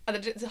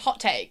 it's a hot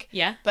take.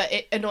 Yeah. But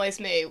it annoys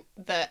me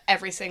that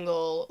every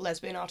single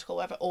lesbian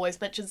article ever always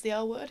mentions the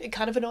L Word. It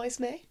kind of annoys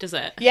me. Does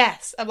it?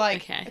 Yes. I'm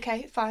like,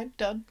 okay, fine,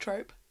 done,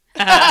 trope.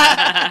 Like,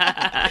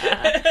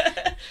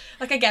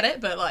 I get it,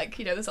 but like,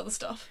 there's other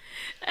stuff.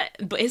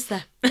 But is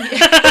there?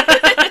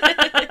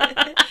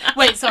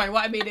 Wait, sorry,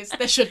 what I mean is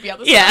there should be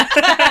other stuff.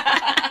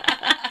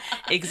 Yeah.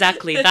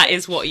 Exactly, that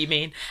is what you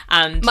mean.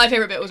 And my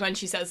favourite bit was when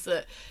she says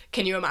that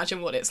can you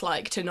imagine what it's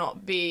like to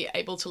not be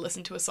able to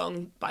listen to a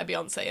song by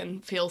Beyonce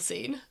and feel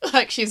seen?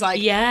 Like, she's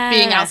like,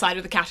 being outside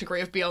of the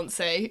category of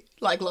Beyonce,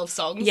 like, love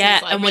songs. Yeah,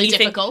 is, like, and really when you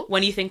difficult.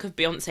 when you think of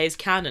Beyonce's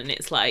canon,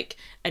 it's like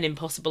an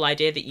impossible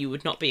idea that you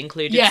would not be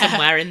included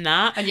somewhere in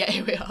that. And yet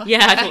here we are.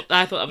 Yeah,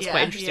 I thought that was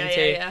quite interesting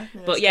too. Yeah.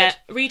 No, but yeah,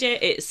 read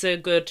it. It's a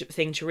good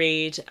thing to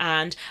read.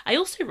 And I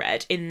also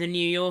read in the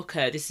New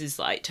Yorker. This is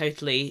like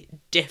totally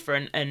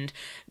different and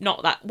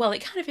not that well.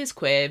 It kind of is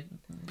queer.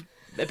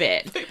 A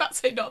bit. I think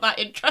that's not that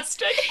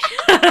interesting.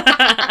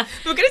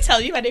 We're going to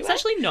tell you anyway. It's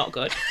actually not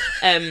good.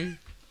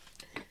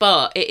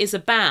 But it is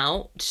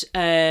about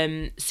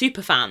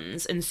super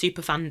fans and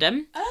super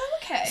fandom. Oh,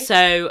 okay.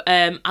 So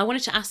I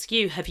wanted to ask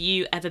you, have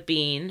you ever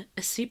been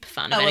a super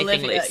fan of anything,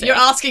 Olivia, Lucy? you're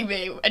asking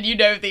me and you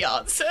know the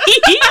answer.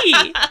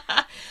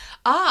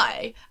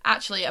 I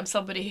actually am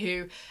somebody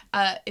who,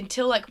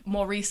 until like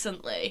more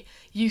recently,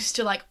 used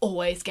to like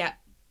always get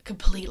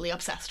completely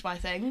obsessed by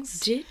things.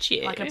 Did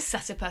you? Like,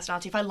 obsessive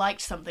personality. If I liked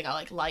something,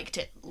 I liked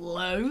it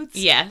loads.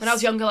 Yes. When I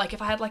was younger, like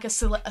if I had like a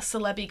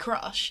celebby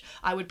crush,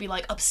 I would be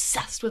like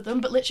obsessed with them.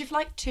 But literally for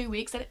like 2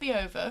 weeks, then it'd be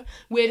over.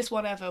 Weirdest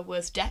one ever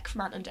was Deck from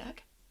Ant and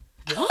Deck.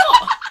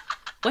 What?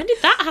 When did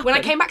that happen? When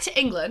I came back to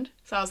England,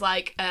 so I was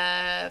like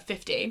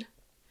 15,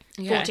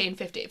 Okay. 14,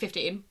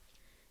 15.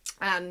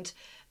 And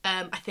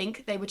I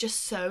think they were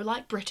just so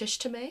like British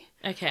to me.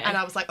 Okay. And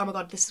I was like, oh my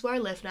god, this is where I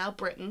live now,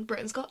 Britain.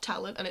 Britain's Got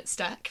Talent, and it's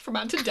Deck from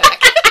Ant and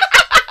Deck.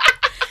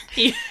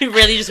 You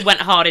really just went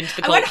hard into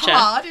the culture. I went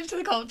hard into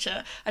the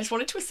culture. I just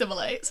wanted to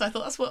assimilate, so I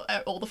thought that's what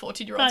all the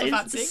 14-year-olds That are is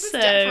fancying. Was so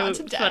Deck from Ant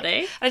and Deck. funny.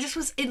 And I just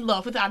was in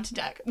love with Ant and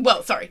Deck.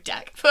 Well, sorry,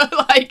 Deck for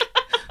like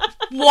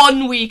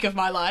 1 week of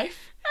my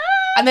life,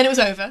 and then it was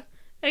over,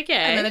 Okay.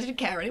 and then I didn't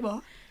care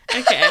anymore.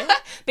 Okay.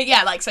 But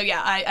yeah, like, so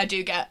yeah, I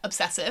do get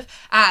obsessive.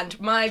 And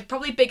my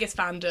probably biggest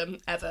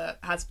fandom ever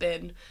has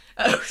been...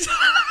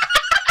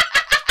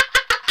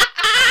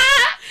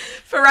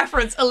 For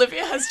reference,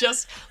 Olivia has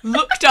just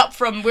looked up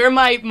from... We're in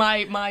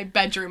my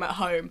bedroom at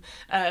home.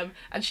 And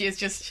she is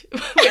just...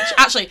 Which,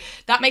 actually,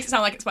 that makes it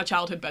sound like it's my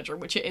childhood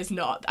bedroom, which it is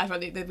not. We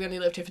only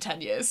lived here for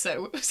 10 years,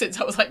 so since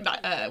I was like,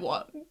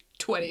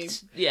 20...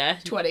 Yeah.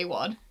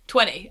 21.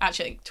 20,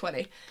 actually,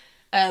 20.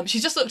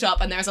 She's just looked up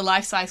and there's a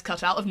life-size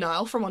cutout of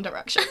Niall from One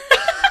Direction.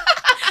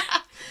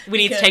 We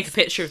need to take a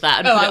picture of that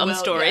and put it on the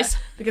stories. Yeah.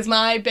 Because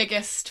my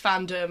biggest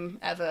fandom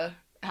ever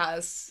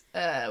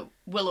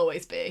will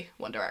always be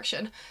One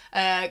Direction.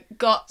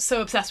 Got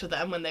so obsessed with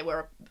them when they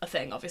were a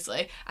thing,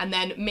 obviously. And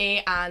then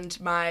me and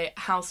my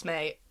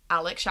housemate,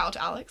 Alex, shout out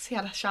to Alex. He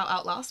had a shout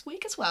out last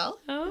week as well.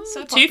 Oh,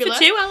 so 2 popular. for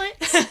 2,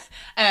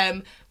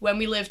 Alex. When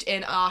we lived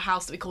in our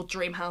house that we called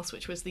Dream House,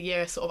 which was the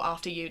year sort of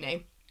after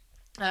uni.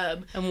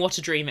 And what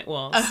a dream it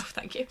was. Oh,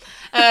 thank you.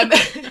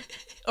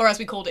 Or as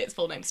we called it, its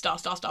full name, Star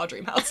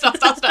Dream House,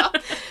 Star.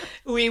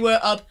 We were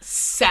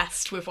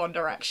obsessed with One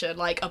Direction,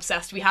 like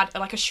obsessed. We had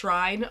like a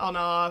shrine on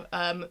our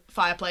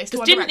fireplace to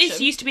One Didn't Direction. this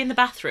used to be in the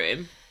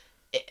bathroom?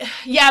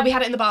 Yeah, we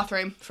had it in the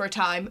bathroom for a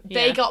time. Yeah.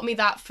 They got me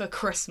that for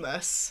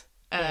Christmas.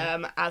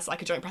 As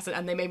like a joint present,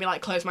 and they made me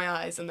like close my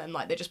eyes, and then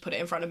like they just put it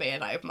in front of me,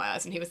 and I opened my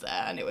eyes, and he was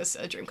there, and it was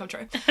a dream come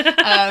true.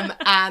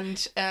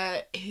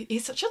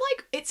 He's such a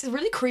like, it's a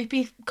really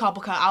creepy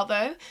cardboard cutout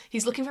though.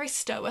 He's looking very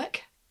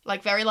stoic,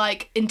 like very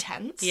like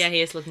intense. Yeah,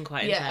 he is looking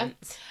quite Yeah.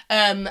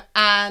 intense.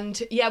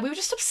 And yeah, we were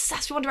just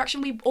obsessed with One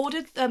Direction. We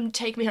ordered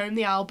Take Me Home,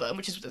 the album,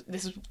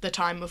 this is the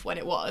time of when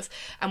it was,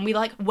 and we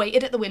like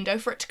waited at the window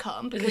for it to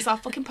come because our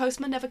fucking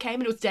postman never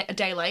came, and it was a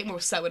day late, and we were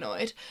so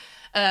annoyed.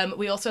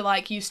 We also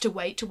like used to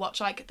wait to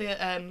watch like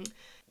the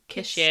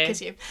Kiss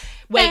You.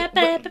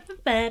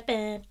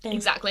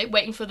 Exactly,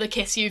 waiting for the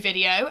Kiss You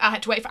video. I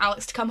had to wait for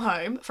Alex to come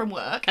home from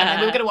work, and then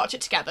we were going to watch it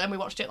together, and we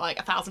watched it like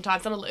 1,000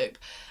 times on a loop.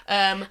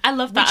 I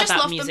love that just about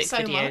love them music so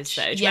videos much.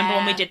 though. Do you remember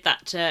when we Yeah. did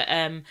that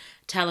to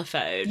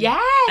Telephone?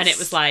 Yes! And it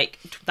was like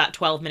that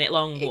 12-minute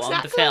long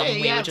one, the film.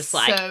 We yeah, were just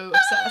like, so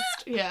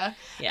obsessed. Yeah.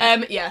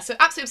 Yeah. So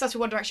absolutely obsessed with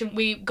One Direction.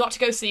 We got to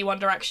go see One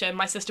Direction.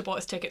 My sister bought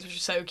us tickets, which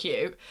was so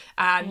cute.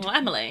 And well,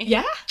 Emily.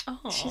 yeah,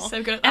 Oh. she's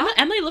so good at that.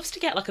 Emily loves to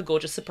get like a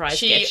gorgeous surprise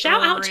She gift.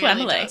 Shout out to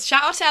really Emily. does.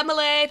 Shout out to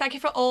Emily. Thank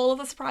you for all of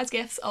the surprise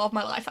gifts of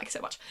my life. Thank you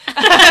so much.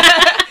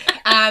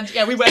 And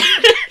yeah, we went.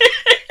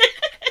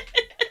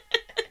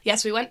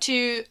 Yes, we went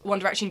to One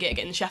Direction gig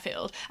in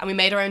Sheffield, and we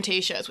made our own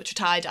t-shirts, which were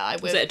tie-dye.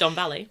 Was it at Don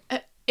Valley?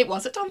 It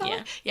was at Don Valley?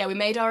 Yeah. Yeah, we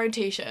made our own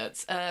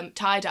t-shirts,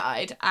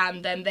 tie-dyed,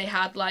 and then they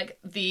had, like,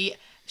 the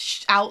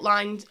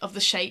outline of the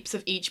shapes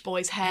of each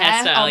boy's hair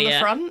Hairstyle, on the yeah.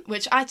 front,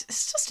 which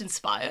it's just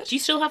inspired. Do you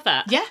still have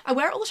that? Yeah, I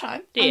wear it all the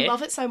time. Do I you?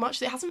 love it so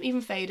much. It hasn't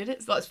even faded.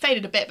 It's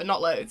faded a bit, but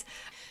not loads.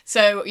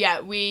 So,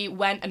 yeah, we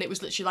went, and it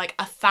was literally, like,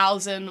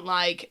 1,000,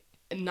 like,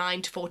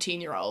 9 to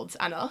 14-year-olds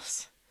and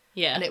us.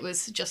 Yeah. And it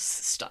was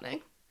just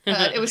stunning.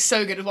 It was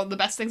so good. It was one of the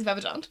best things I've ever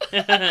done.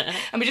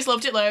 And we just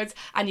loved it loads.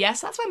 And yes,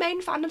 that's my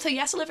main fandom. So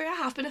yes, Olivia, I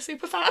have been a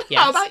super fan.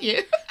 Yes. How about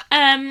you?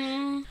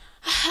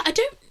 I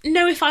don't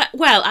know if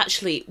well,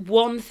 actually,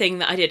 one thing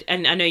that I did,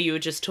 and I know you were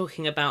just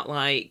talking about,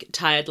 like,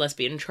 tired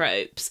lesbian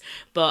tropes,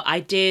 but I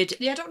did,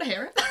 Yeah, I don't want to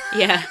hear it.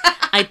 yeah,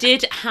 I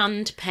did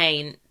hand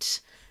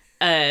paint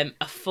a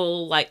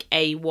full like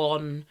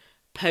A1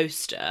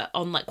 poster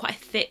on like quite a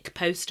thick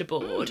poster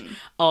board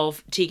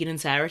of Tegan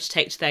and Sarah to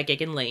take to their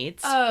gig in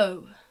Leeds.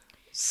 Oh,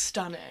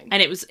 stunning.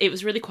 And it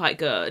was really quite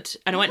good.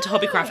 And I went to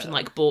Hobbycraft and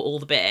like bought all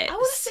the bits. I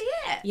want to see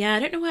it. Yeah, I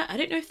don't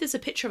know if there's a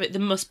picture of it.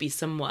 There must be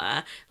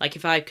somewhere. Like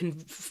if I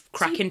can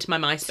crack into my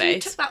MySpace. So you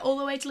took that all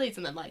the way to Leeds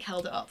and then like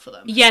held it up for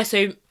them. Yeah,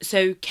 so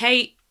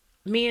Kate,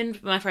 me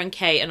and my friend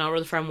Kate and our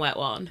other friend Wet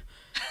One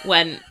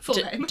went. Full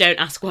name. Don't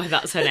ask why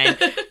that's her name.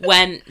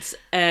 Went.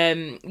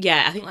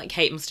 I think like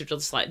Kate must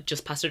have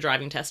just passed a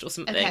driving test or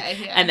something. Okay,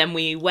 yeah. And then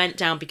we went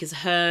down because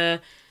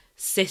her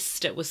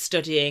sister was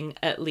studying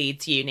at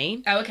Leeds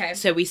Uni. Oh, okay.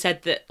 So we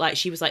said that like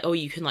she was like, oh,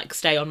 you can like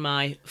stay on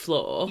my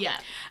floor. Yeah.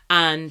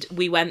 And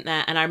we went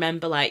there, and I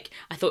remember like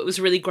I thought it was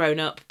really grown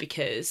up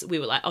because we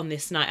were like on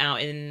this night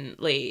out in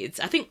Leeds.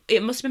 I think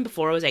it must have been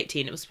before I was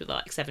 18. It must have been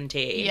like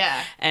 17.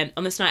 Yeah.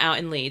 On this night out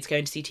in Leeds,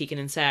 going to see Tegan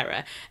and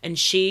Sarah, and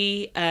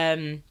she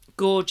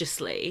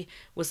gorgeously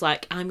was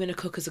like, I'm going to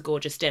cook us a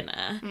gorgeous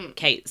dinner.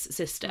 Kate's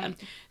sister.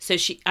 So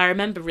I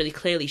remember really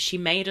clearly she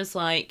made us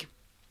like.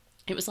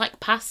 It was like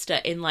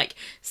pasta in like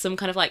some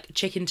kind of like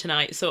chicken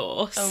tonight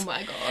sauce. Oh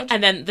my god.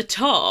 And then the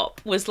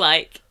top was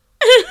like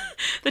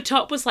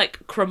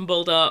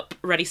crumbled up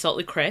ready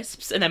salted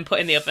crisps and then put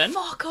in the oven.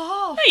 Fuck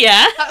off.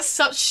 Yeah. That's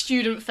such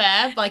student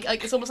fare. Like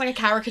it's almost like a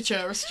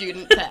caricature of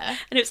student fare.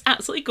 And it was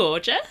absolutely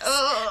gorgeous.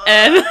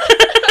 I'm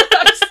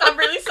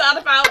really sad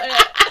about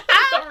it.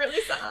 I'm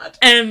really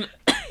sad.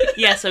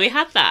 Yeah, so we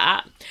had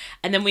that,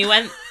 and then we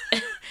went.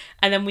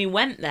 And then we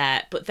went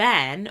there, but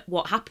then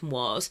what happened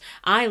was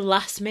I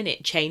last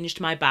minute changed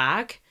my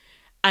bag,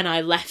 and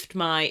I left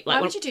my Why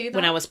would you do that?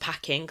 when I was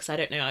packing, because I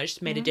don't know, I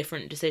just made a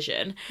different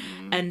decision,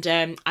 and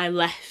I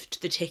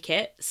left the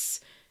tickets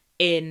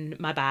in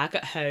my bag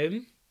at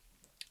home.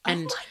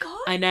 And oh my god!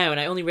 I know, and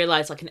I only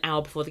realised like an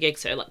hour before the gig,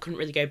 so I like couldn't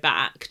really go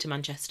back to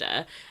Manchester.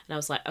 And I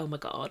was like, oh my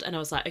god! And I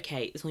was like,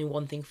 okay, there's only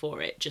one thing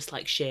for it, just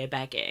like sheer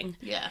begging.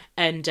 Yeah.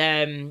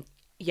 And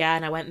yeah,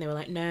 and I went and they were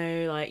like,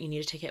 no, like, you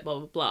need a ticket, blah,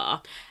 blah,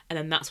 blah. And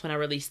then that's when I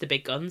released the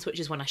big guns, which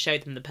is when I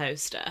showed them the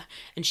poster.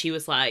 And she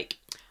was like,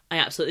 I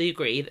absolutely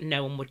agree that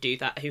no one would do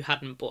that who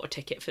hadn't bought a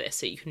ticket for this,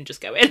 so you can just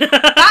go in.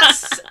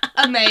 That's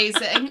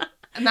amazing.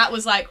 And that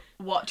was like,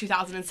 what,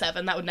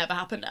 2007? That would never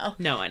happen now.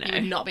 No, I know. You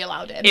would not be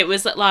allowed in. It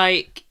was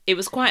like, it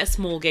was quite a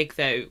small gig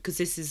though, because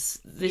this is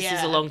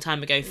Yeah. a long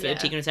time ago for Yeah.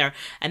 Tegan and Sarah,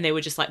 and they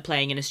were just like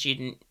playing in a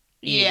student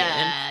union.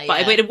 Yeah,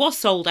 But yeah. it was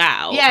sold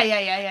out.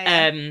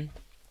 Yeah.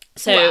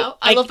 So wow.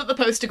 I love that the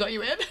poster got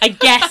you in. I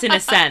guess in a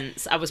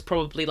sense, I was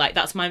probably like,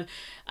 that's my.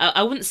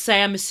 I wouldn't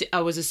say I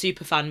was a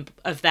super fan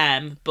of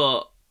them,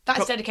 but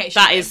That's dedication.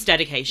 That is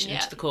dedication Yeah.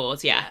 to the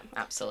cause. Yeah.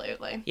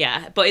 Absolutely.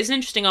 Yeah, but it's an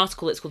interesting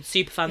article. It's called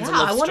Superfans Yeah, A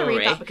Love I want to Story.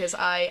 read that because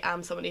I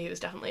am somebody who's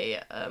definitely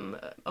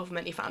of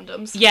many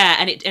fandoms. Yeah,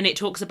 and it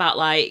talks about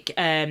like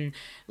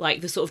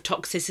the sort of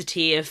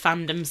toxicity of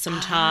fandom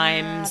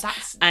sometimes,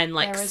 and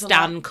like there is a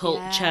stan lot-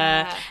 culture,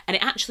 yeah. and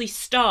it actually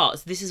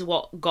starts. This is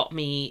what got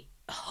me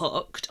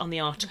hooked on the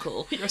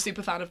article. You're a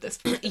super fan of this.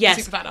 Yes.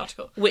 Super fan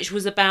article. Which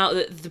was about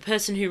the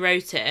person who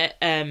wrote it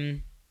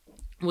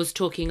was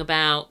talking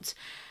about.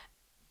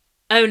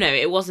 Oh no,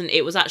 it wasn't.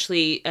 It was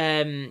actually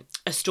a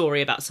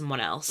story about someone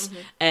else,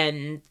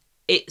 and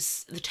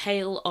it's the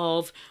tale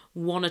of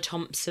Wanna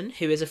Thompson,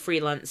 who is a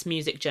freelance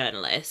music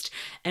journalist,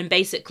 and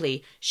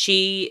basically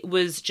she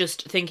was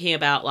just thinking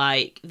about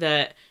like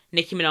that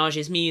Nicki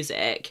Minaj's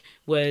music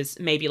was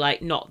maybe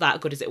like not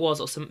that good as it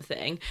was or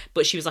something,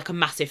 but she was like a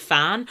massive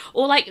fan,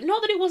 or like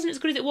not that it wasn't as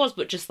good as it was,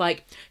 but just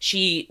like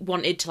she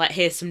wanted to like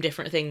hear some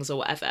different things or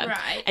whatever.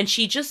 Right. And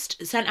she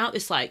just sent out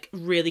this like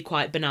really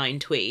quite benign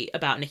tweet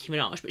about Nicki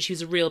Minaj, but she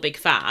was a real big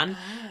fan.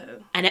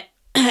 Oh. And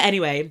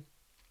anyway,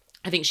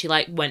 I think she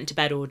like went to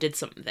bed or did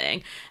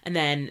something, and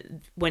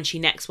then when she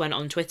next went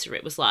on Twitter,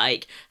 it was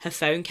like her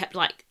phone kept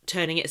like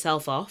turning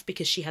itself off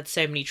because she had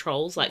so many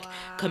trolls like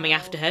coming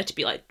after her to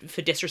be like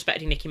for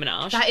disrespecting Nicki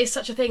Minaj. That is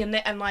such a thing,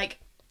 and like,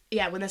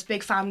 yeah, when there's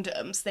big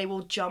fandoms, they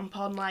will jump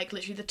on like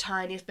literally the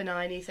tiniest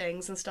benign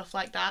things and stuff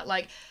like that.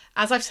 Like,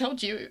 as I've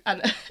told you,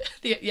 and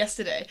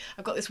yesterday,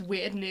 I've got this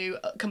weird new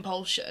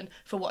compulsion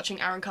for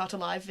watching Aaron Carter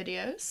live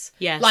videos.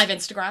 Yes. Live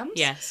Instagrams.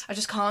 Yes. I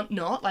just can't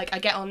not. Like, I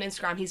get on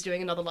Instagram, he's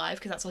doing another live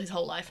because that's his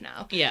whole life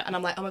now. Yeah. And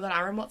I'm like, oh my god,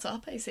 Aaron, what's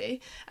up, AC?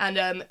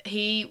 And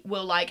he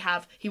will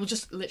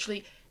just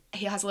literally.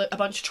 He has a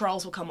bunch of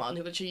trolls will come on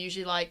who are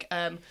usually like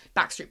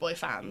Backstreet Boy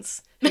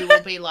fans who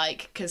will be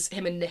like, because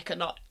him and Nick are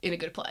not in a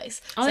good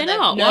place. Oh, So they're then-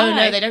 not? No, Why?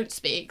 no, they don't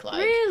speak. Like,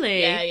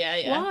 Really?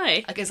 Yeah.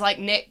 Why? Because like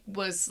Nick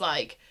was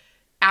like,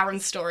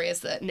 Aaron's story is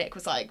that Nick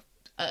was like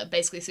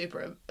basically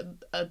super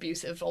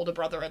abusive older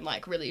brother and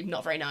like really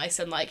not very nice,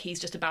 and like he's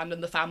just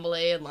abandoned the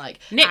family, and like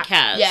Nick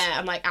has? Yeah,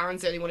 and like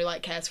Aaron's the only one who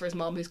like cares for his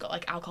mum who's got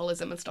like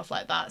alcoholism and stuff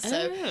like that.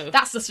 So Oh.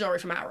 that's the story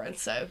from Aaron.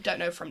 So don't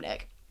know from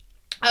Nick.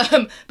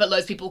 But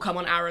loads of people come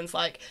on Aaron's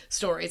like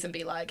stories and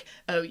be like,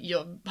 oh,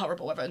 you're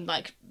horrible, whatever, and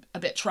like a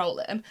bit troll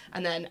him.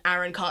 And then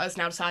Aaron Carter's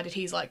now decided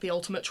he's like the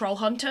ultimate troll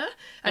hunter,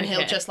 and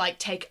he'll just like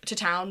take to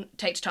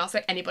task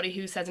like anybody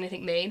who says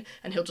anything mean,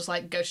 and he'll just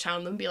like go to town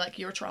on them and be like,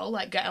 you're a troll,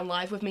 like get on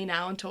live with me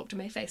now and talk to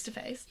me face to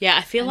face. Yeah,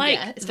 I feel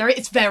like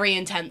it's very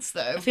intense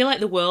though. I feel like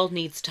the world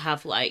needs to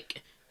have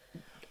like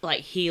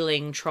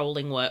healing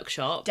trolling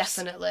workshops.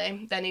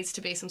 Definitely, there needs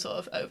to be some sort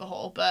of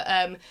overhaul.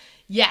 But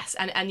yes,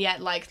 and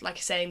yet like you're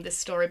saying, this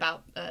story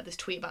about this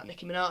tweet about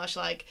Nicki Minaj,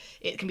 like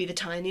it can be the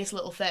tiniest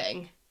little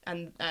thing,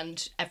 and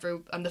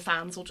the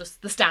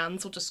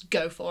stands will just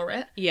go for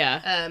it.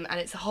 Yeah. And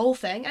it's a whole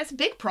thing. And it's a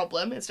big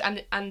problem.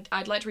 And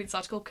I'd like to read this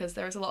article because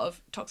there is a lot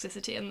of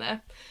toxicity in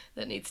there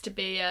that needs to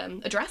be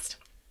addressed.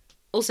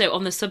 Also,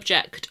 on the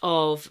subject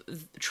of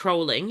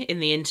trolling in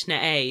the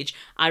internet age,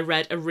 I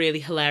read a really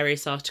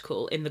hilarious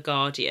article in The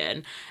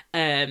Guardian,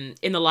 in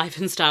the Life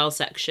and Style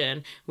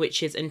section,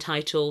 which is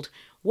entitled,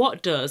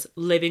 "What Does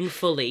Living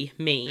Fully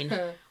Mean?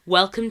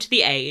 Welcome to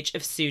the Age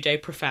of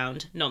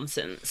Pseudo-Profound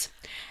Nonsense."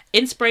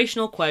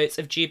 Inspirational quotes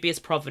of dubious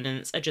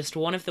provenance are just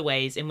one of the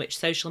ways in which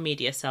social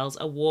media sells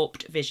a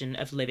warped vision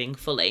of living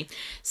fully.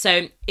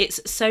 So it's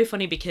so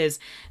funny because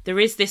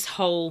there is this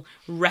whole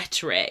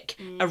rhetoric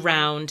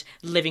around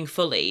living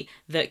fully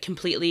that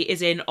completely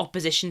is in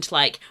opposition to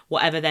like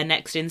whatever their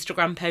next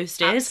Instagram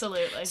post is.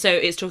 Absolutely. So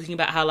it's talking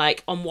about how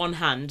like on one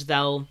hand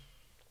they'll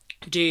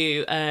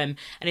do an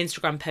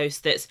Instagram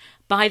post that's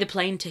buy the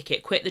plane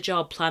ticket, quit the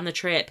job, plan the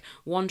trip,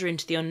 wander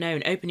into the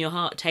unknown, open your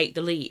heart, take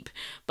the leap.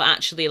 But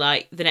actually,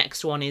 like, the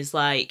next one is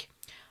like,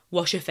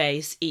 wash your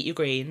face, eat your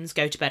greens,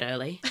 go to bed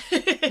early.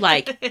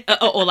 Like,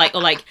 or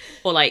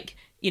like,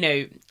 you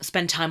know,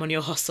 spend time on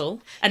your hustle.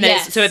 And then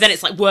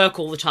it's like work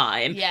all the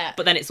time. Yeah.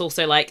 But then it's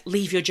also like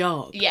leave your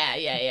job. Yeah.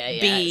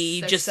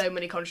 There's so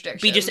many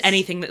contradictions. Be just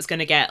anything that's going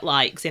to get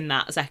likes in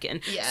that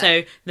second. Yeah.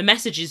 So the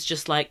message is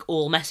just like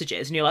all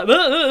messages, and you're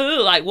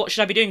like, what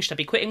should I be doing? Should I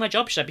be quitting my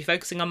job? Should I be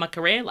focusing on my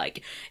career?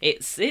 Like,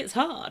 it's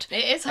hard.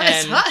 It is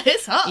hard.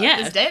 It's hard.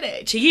 Yeah. This day and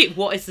age. To you,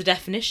 what is the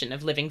definition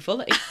of living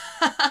fully?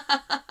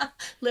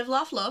 Live,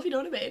 laugh, love. You know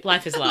what I mean?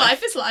 Life is life.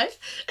 Life is life.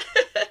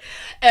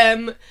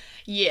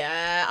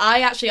 Yeah,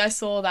 I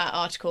saw that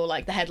article,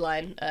 like the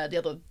headline, the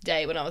other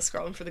day when I was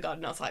scrolling through The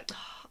Guardian. I was like,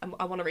 oh,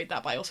 I want to read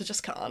that, but I also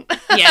just can't.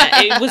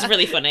 Yeah, it was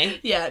really funny.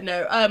 Yeah,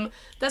 no,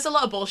 there's a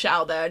lot of bullshit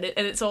out there, and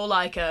it's all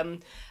like,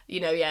 you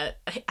know, yeah,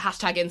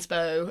 hashtag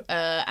inspo,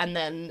 and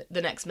then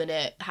the next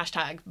minute,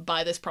 hashtag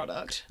buy this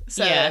product.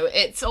 So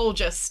it's all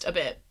just a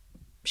bit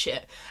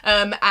shit.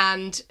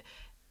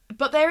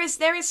 But there is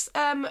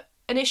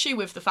an issue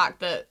with the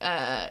fact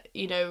that,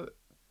 you know,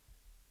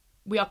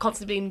 we are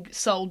constantly being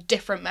sold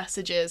different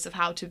messages of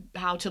how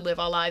to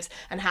live our lives,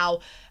 and how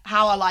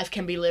our life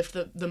can be lived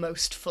the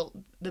most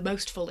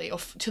fully, or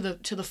to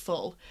the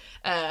full.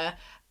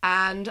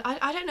 And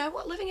I don't know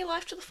what living your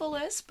life to the full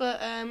is, but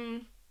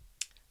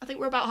I think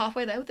we're about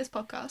halfway there with this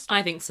podcast.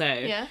 I think so.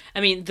 Yeah.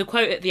 I mean, the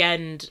quote at the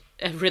end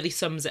really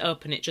sums it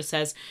up, and it just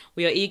says,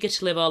 "We are eager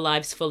to live our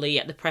lives fully,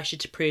 yet the pressure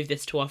to prove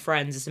this to our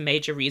friends is a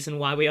major reason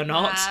why we are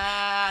not."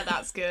 Ah,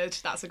 that's good.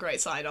 That's a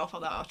great sign off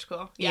on that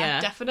article. Yeah.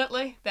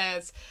 Definitely.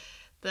 There's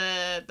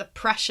the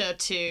pressure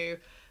to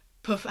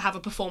have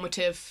a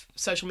performative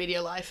social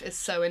media life is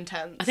so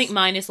intense. I think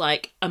mine is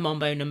like a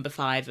Mambo number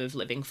 5 of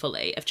living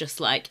fully, of just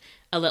like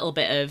a little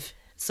bit of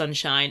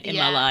sunshine in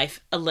my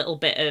life, a little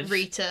bit of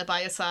Rita by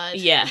your side.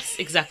 Yes,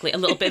 exactly. A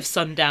little bit of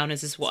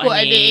sundowners is what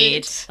I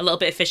need. A little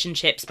bit of fish and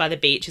chips by the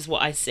beach is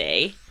what I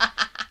see.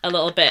 A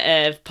little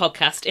bit of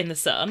podcast in the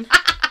sun.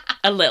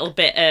 A little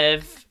bit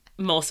of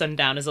more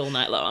sundowners all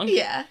night long.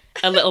 Yeah.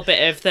 A little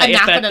bit of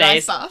 30th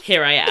birthdays. Nice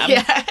Here I am.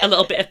 Yeah. A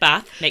little bit of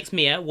bath makes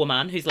me a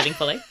woman who's living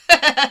fully.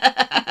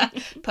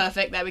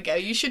 Perfect. There we go.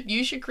 You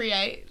should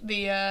create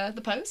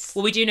the post.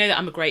 Well, we do know that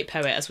I'm a great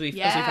poet, as we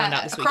found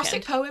out this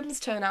acrostic weekend. poems has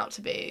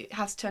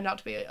turned out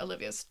to be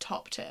Olivia's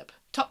top tip.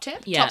 Top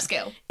tip? Yeah. Top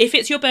skill. If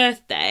it's your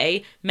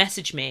birthday,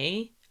 message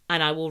me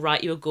and I will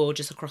write you a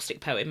gorgeous acrostic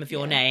poem of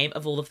your name,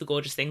 of all of the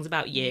gorgeous things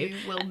about you.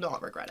 You will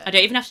not regret it. I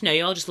don't even have to know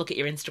you, I'll just look at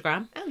your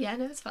Instagram. Oh yeah,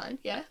 no, it's fine.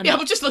 Yeah.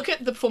 We'll just look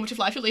at the performative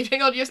life you're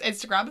leading on your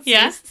Instagram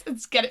and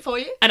and get it for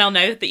you. And I'll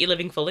know that you're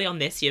living fully on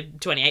this, your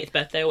 28th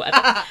birthday or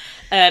whatever.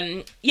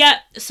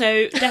 So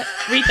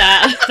read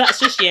that. That's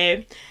just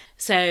you.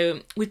 So,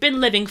 we've been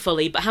living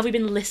fully, but have we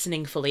been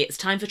listening fully? It's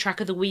time for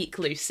Track of the Week,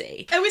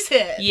 Lucy. Oh, is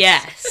it?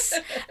 Yes.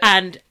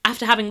 And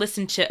after having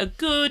listened to a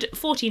good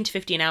 14 to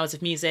 15 hours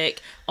of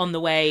music on the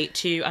way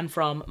to and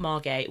from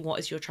Margate, what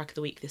is your Track of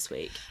the Week this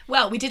week?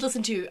 Well, we did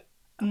listen to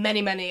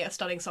many a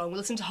stunning song. We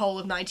listened to Whole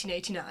of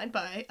 1989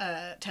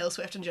 by Taylor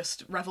Swift and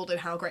just revelled in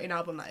how great an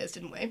album that is,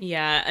 didn't we?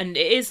 Yeah, and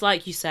it is,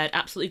 like you said,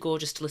 absolutely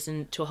gorgeous to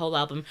listen to a whole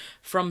album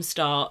from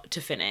start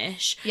to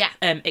finish. Yeah.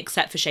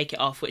 Except for Shake It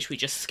Off, which we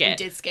just skipped.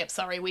 We did skip,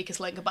 sorry, Weakest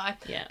Link, goodbye.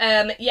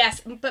 Yeah.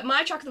 Yes, but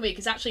my track of the week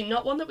is actually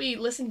not one that we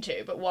listened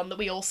to, but one that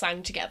we all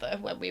sang together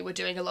when we were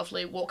doing a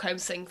lovely walk home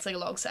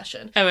sing-along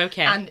session. Oh,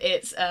 okay. And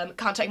it's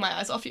Can't Take My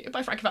Eyes Off You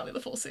by Frankie Valli, The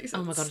Four Seasons.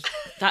 Oh my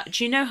god,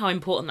 do you know how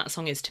important that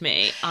song is to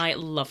me? I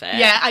love it.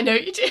 Yeah, I know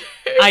you do.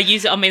 I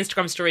use it on my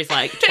Instagram stories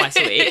like twice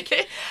a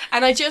week.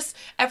 And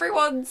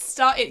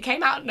it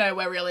came out of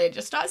nowhere really, and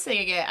just started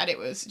singing it, and it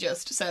was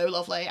just so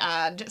lovely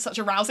and such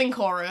a rousing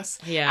chorus.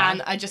 Yeah.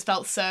 And I just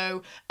felt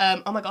so,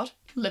 oh my God,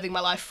 living my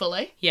life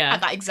fully. Yeah.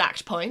 At that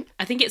exact point.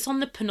 I think it's on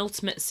the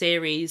penultimate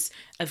series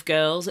of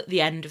Girls at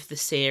the end of the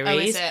series. Oh,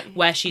 is it?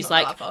 Where she's I'm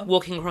not like that far.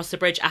 walking across the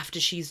bridge after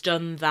she's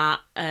done that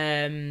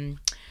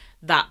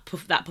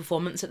that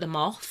performance at the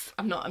Moth.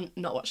 I'm not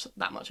watched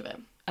that much of it.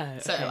 Oh,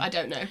 So okay. I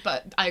don't know,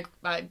 but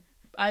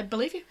I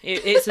believe you.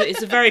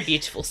 It's a very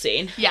beautiful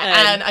scene.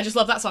 Yeah, and I just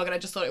love that song, and I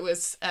just thought it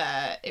was,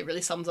 it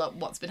really sums up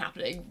what's been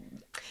happening.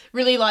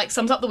 Really, like,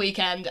 sums up the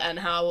weekend and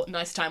how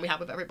nice a time we had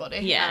with everybody.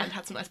 Yeah. And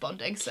had some nice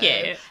bonding. So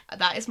Cute.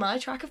 that is my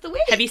track of the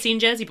week. Have you seen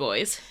Jersey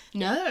Boys?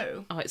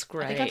 No. Oh, it's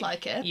great. I think I'd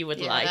like it. You would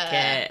Yeah. like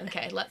it.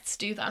 Okay, let's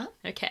do that.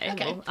 Okay.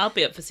 Okay. Well, I'll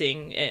be up for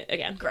seeing it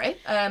again. Great.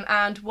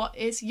 And what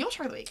is your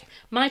track of the week?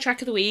 My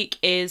track of the week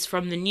is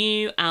from the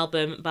new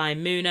album by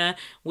Moona.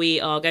 We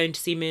are going to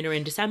see Moona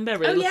in December.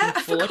 Really I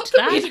looking forward forgot to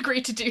that we'd that.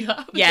 agreed to do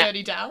that. Yeah.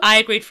 Journey down. I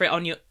agreed to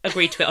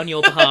it on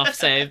your behalf,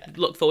 so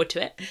look forward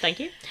to it. Thank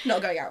you.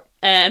 Not going out.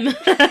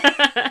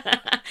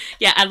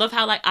 Yeah, I love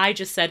how like I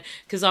just said,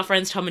 because our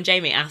friends Tom and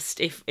Jamie asked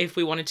if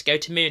we wanted to go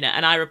to Moona,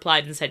 and I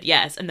replied and said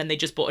yes, and then they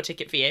just bought a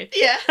ticket for you.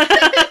 Yeah.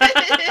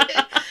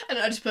 And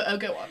I just put, oh,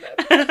 go on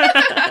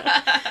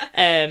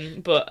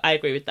then. But I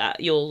agree with that.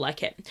 You'll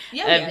like it.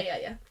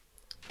 Yeah.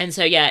 And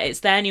so, yeah,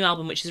 it's their new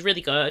album, which is really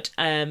good.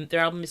 Their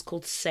album is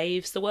called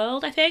Saves the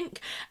World, I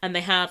think. And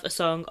they have a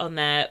song on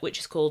there which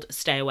is called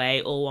Stay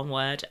Away, all one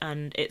word.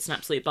 And it's an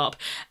absolute bop.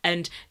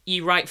 And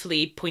you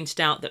rightfully pointed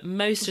out that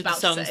most of the About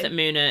to songs say. that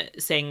Moona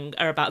sing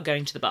are about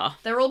going to the bar.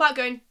 They're all about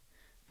going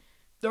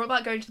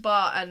to the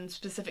bar and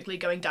specifically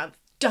going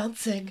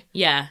dancing.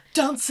 Yeah.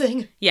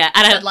 Dancing. Yeah.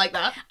 And I like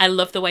that. I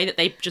love the way that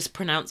they just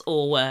pronounce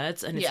all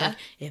words. And it's Yeah. like,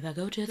 if I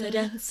go to the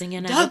dancing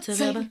and I go to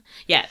the bar. Dancing.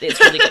 Yeah, it's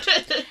really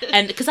good.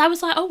 And because I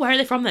was like, oh, where are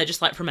they from? They're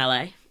just like from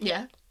LA.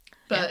 Yeah.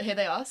 But here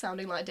they are,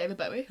 sounding like David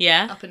Bowie.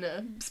 Yeah. Up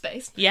in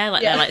space. Yeah,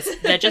 like Yeah.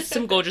 they're just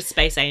some gorgeous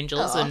space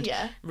angels, Oh, and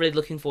yeah. really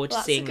looking forward to Well,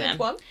 that's seeing a good them.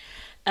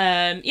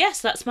 one. Yes,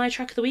 that's my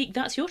track of the week.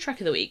 That's your track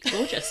of the week.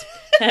 Gorgeous.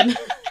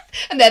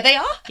 And there they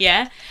are.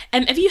 Yeah.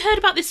 Have you heard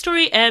about this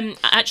story? I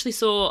actually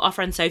saw our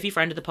friend Sophie,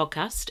 friend of the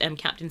podcast,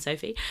 Captain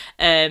Sophie,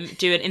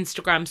 do an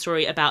Instagram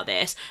story about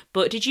this.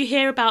 But did you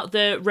hear about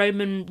the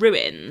Roman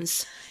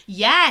ruins?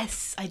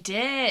 Yes, I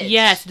did.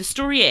 Yes, the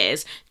story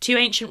is 2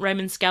 ancient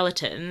Roman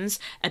skeletons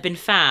have been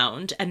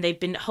found, and they've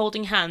been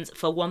holding hands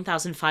for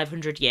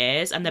 1,500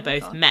 years, and they're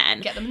both God. men.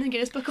 Get them in the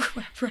Guinness Book of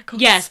World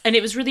Records. Yes, and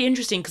it was really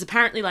interesting because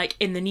apparently, like,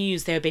 in the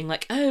news, they were being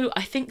like, oh,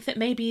 I think that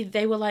maybe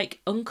they were, like,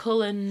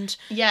 uncle and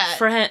Yeah.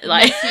 friend,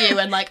 like, nephew,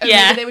 and like, oh,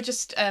 Yeah. maybe they were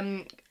just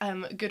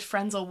good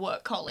friends or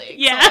work colleagues.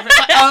 Yeah. Or whatever. It's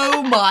like,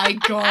 oh my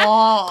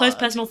God. close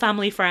personal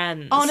family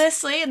friends.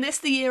 Honestly, in this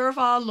the year of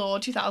our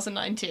Lord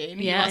 2019,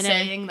 Yeah, you I are know.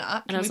 saying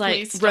that. And I was we like,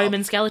 please stop?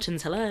 Roman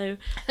skeletons, hello.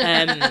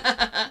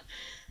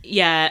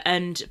 Yeah,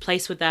 and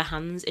placed with their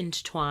hands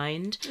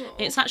intertwined. Aw.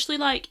 It's actually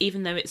like,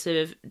 even though it's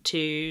of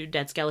 2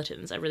 dead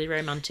skeletons, a really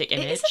romantic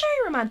image. It is a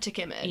very romantic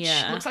image.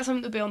 Yeah. Looks like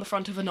something that would be on the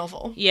front of a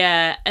novel.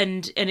 Yeah,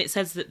 and it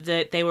says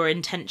that they were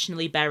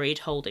intentionally buried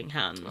holding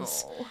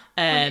hands. Oh,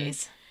 Um,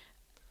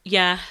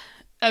 Yeah,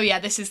 Oh yeah,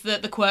 this is the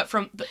quote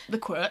from the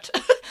quote.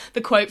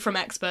 The quote from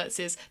experts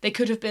is, they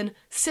could have been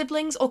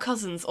siblings or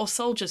cousins or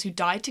soldiers who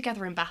died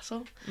together in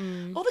battle.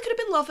 Or they could have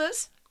been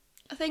lovers.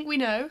 I think we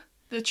know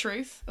the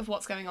truth of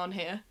what's going on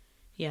here.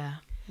 yeah,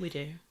 we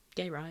do.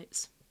 Gay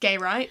rights. Gay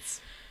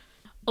rights.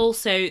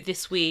 Also,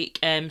 this week,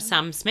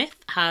 Sam Smith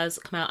has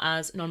come out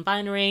as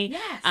non-binary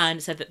Yes.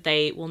 and said that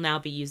they will now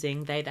be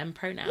using they, them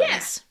pronouns.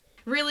 Yes.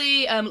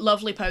 Really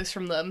lovely post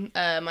from them.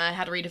 I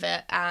had a read of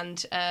it, and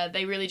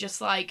they really just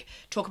like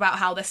talk about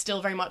how they're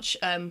still very much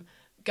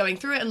going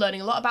through it and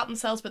learning a lot about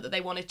themselves, but that they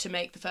wanted to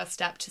make the first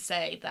step to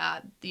say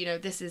that, you know,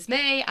 this is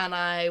me and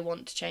I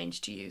want to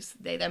change to use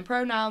they them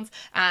pronouns,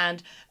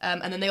 and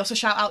then they also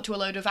shout out to a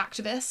load of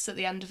activists at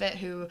the end of it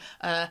who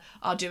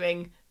are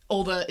doing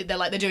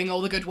they're doing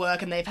all the good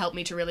work, and they've helped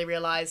me to really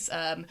realise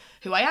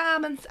who I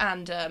am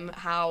and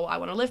how I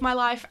want to live my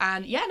life.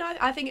 And yeah, no,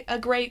 I think a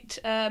great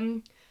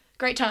time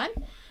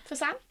for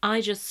Sam.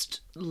 I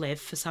just live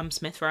for Sam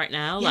Smith right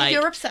now. Yeah, like,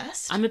 you're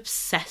obsessed. I'm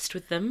obsessed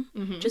with them.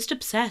 Just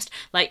obsessed.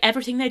 Like,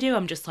 everything they do,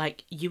 I'm just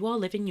like, you are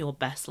living your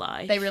best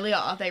life. They really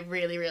are. They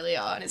really, really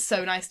are. And it's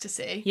so nice to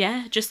see.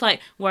 Yeah, just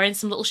like wearing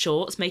some little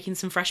shorts, making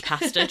some fresh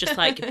pasta, just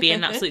like being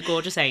an absolute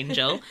gorgeous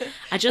angel.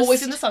 I just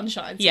Always in the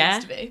sunshine, Yeah.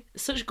 seems to be.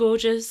 such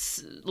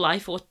gorgeous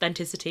life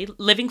authenticity,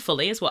 living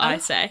fully is what I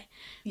say.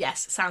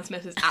 Yes, Sam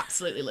Smith is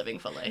absolutely living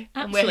fully.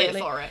 And we're here Absolutely.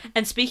 for it.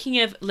 And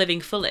speaking of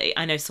living fully,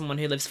 I know someone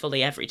who lives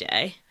fully every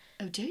day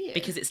Oh, do you?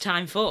 because it's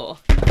time for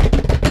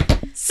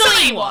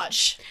Celine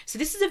Watch! So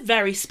this is a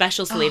very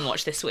special Celine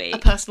Watch this A week.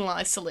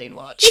 personalised Celine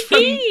Watch from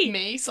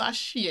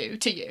me/you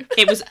to you.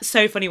 It was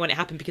so funny when it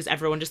happened because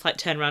everyone just like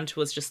turned around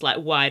to us just like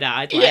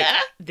wide-eyed, like, Yeah.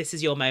 this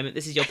is your moment,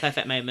 this is your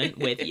perfect moment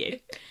with you.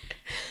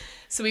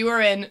 So we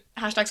were in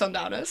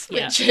 #Sundowners,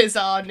 Yeah. which is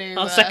our new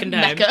second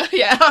home. mecca.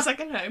 Yeah, our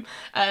second home.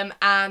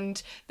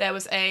 And there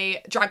was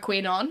a drag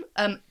queen on.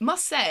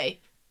 Must say,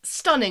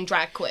 stunning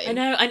drag queen. I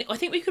know. I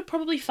think we could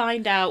probably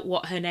find out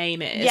what her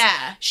name is.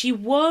 Yeah. She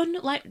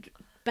won like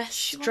best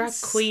She won drag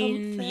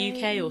queen something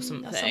UK or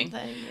something.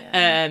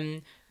 yeah.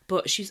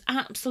 But she's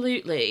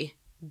absolutely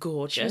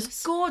gorgeous. She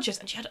was gorgeous,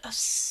 and she had a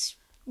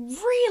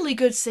really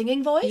good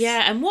singing voice.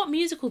 Yeah, and what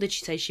musical did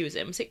she say she was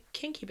in? Was it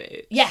Kinky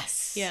Boots?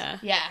 Yes. Yeah.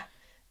 Yeah.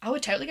 I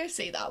would totally go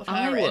see that with her.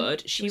 I in.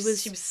 would. She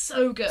was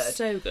so good.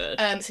 So good.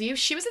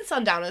 She was in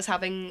Sundowners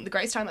having the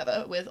greatest time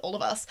ever with all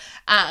of us,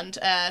 and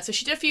so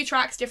she did a few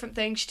tracks, different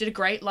things. She did a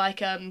great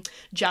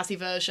jazzy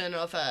version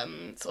of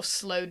sort of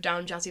slowed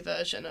down jazzy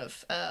version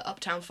of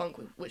Uptown Funk,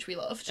 which we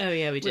loved. Oh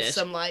yeah, we With did.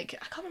 some I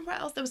can't remember what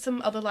else. There was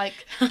some other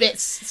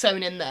bits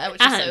sewn in there, which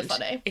was so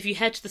funny. If you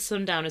head to the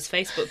Sundowners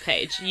Facebook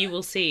page, you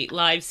will see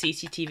live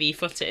CCTV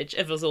footage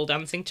of us all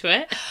dancing to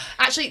it.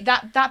 Actually,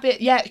 that bit,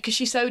 yeah, because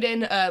she sewed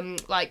in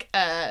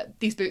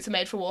these boots are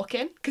made for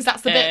walking, because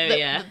that's the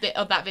the bit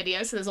of that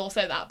video. So there's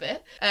also that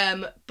bit.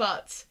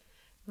 But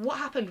what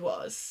happened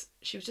was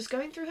she was just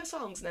going through her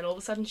songs, and then all of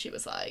a sudden she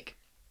was like,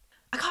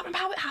 I can't remember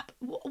how it happened.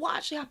 What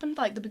actually happened?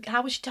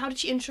 How did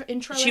she intro?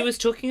 She it? was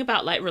talking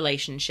about like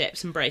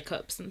relationships and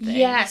breakups and things.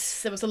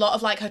 Yes, there was a lot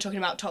of her talking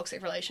about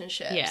toxic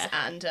relationships. Yeah.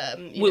 And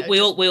we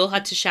all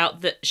had to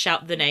shout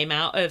the name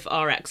out of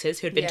our exes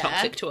who had been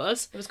toxic to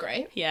us. It was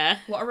great. Yeah.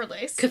 What a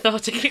release.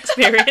 Cathartic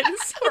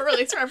experience. What a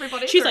release for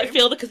everybody. She's like,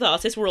 feel the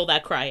catharsis. We're all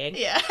there crying.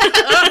 Yeah.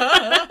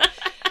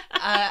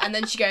 And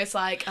then she goes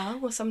oh,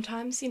 well,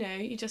 sometimes,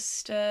 you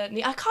just I can't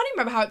even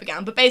remember how it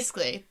began, but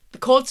basically the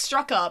chords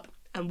struck up,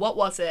 and what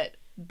was it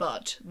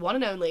but one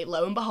and only,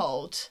 lo and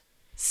behold,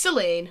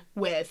 Celine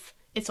with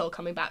It's All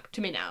Coming Back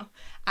to Me Now.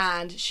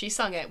 And she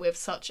sung it with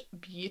such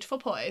beautiful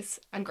poise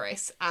and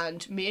grace,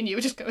 and me and you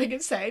were just going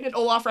insane, and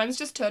all our friends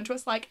just turned to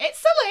us like, it's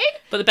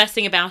Celine! But the best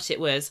thing about it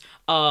was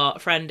our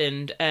friend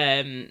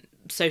and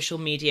social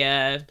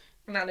media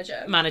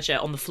manager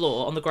on the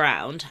floor, on the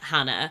ground,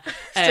 Hannah,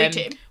 Street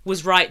team,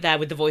 was right there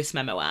with the voice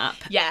memo app.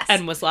 Yes.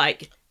 And was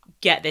like,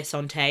 get this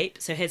on tape.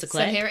 So here's a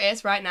clip. So here it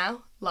is right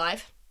now,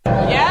 live.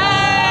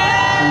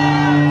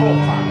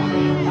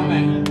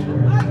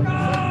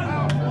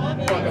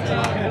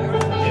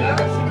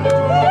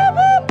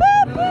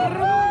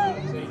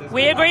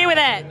 We agree with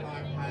it.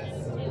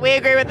 We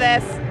agree with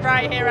this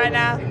right here, right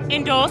now.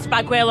 Endorsed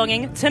by Queer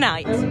Longing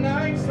tonight. A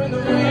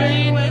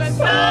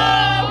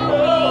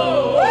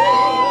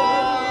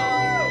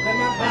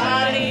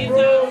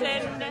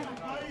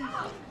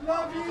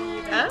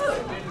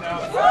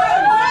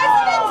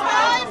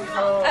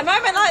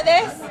moment like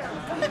this.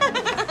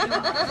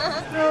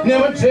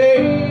 Never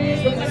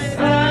change when the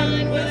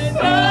sun was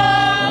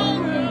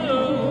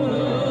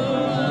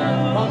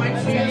all my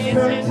tears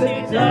turned to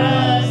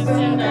dust,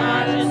 and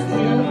I just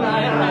knew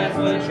my eyes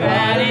were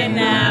drying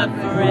out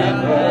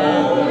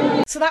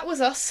forever. So that was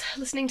us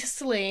listening to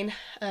Celine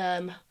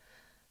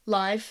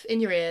live in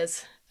your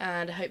ears,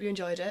 and I hope you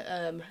enjoyed it.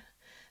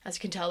 As you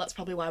can tell, that's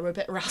probably why we're a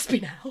bit raspy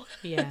now.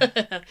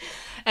 Yeah.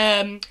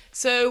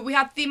 So we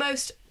had the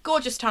most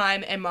gorgeous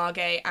time in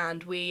Margate,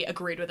 and we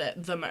agreed with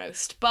it the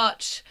most.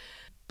 But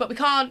we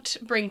can't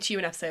bring to you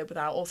an episode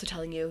without also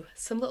telling you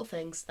some little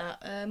things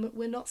that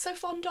we're not so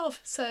fond of.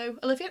 So,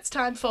 Olivia, it's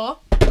time for...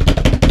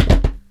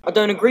 I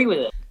don't agree with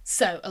it.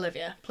 So,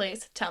 Olivia,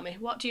 please tell me,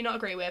 what do you not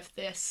agree with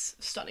this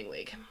stunning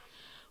week?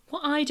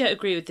 What I don't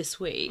agree with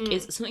this week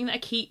is something that I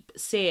keep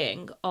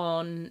seeing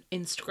on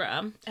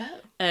Instagram. Oh.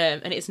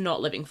 And it's not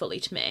living fully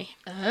to me.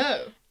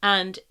 Oh.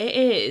 And it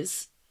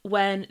is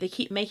when they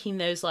keep making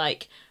those,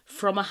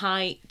 from a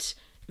height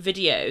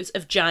videos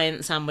of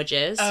giant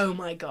sandwiches. Oh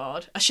my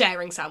god. A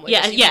sharing sandwich.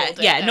 Yeah, as you yeah, called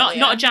it yeah. Not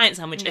earlier. a giant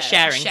sandwich, No, a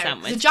sharing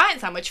sandwich. A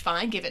giant sandwich,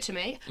 fine, give it to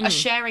me. A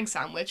sharing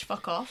sandwich,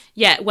 fuck off.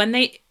 Yeah,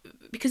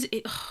 because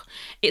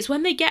it's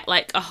when they get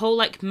a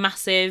whole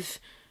massive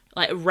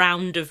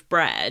round of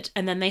bread,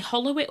 and then they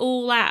hollow it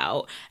all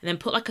out and then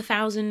put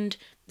 1,000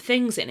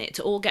 things in it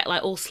to all get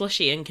all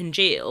slushy and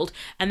congealed,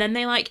 and then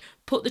they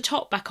put the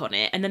top back on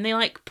it, and then they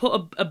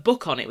put a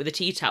book on it with a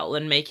tea towel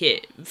and make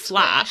it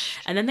flat,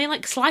 and then they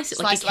slice it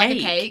like a cake. Like a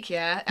cake,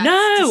 yeah. That's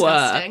No,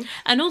 disgusting.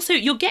 And also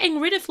you're getting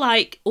rid of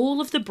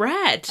all of the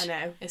bread. I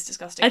know, it's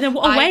disgusting. And then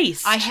what a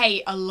waste. I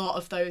hate a lot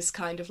of those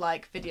kind of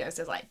videos.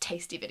 There's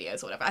tasty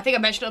videos or whatever. I think I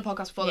mentioned on the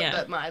podcast before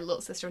that my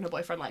little sister and her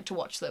boyfriend like to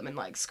watch them and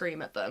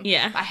scream at them.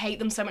 Yeah. I hate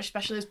them so much,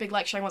 especially those big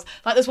sharing ones.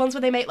 Those ones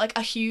where they make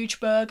a huge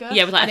burger.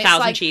 Yeah, with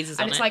 1,000 cheeses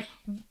on it. it. And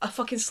it's a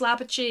fucking slab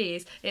of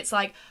cheese. It's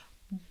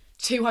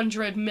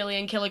 200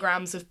 million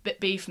kilograms of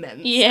beef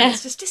mince. Yeah. And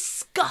it's just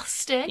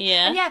disgusting.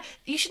 Yeah. And yeah,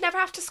 you should never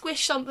have to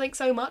squish something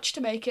so much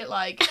to make it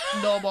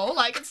normal.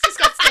 It's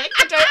disgusting.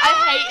 I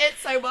hate it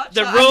so much.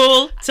 The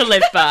rule to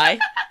live by.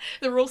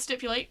 The rules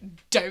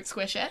stipulate don't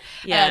squish it.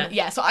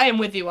 Yeah. So I am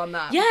with you on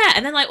that. Yeah,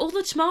 and then like all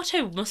the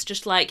tomato must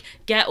just like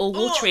get all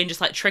watery and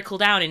just like trickle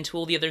down into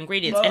all the other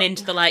ingredients and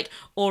into the like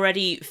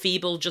already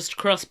feeble just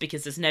crust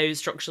because there's no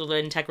structural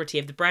integrity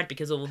of the bread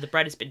because all the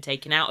bread has been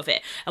taken out of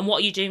it. And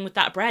what are you doing with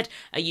that bread?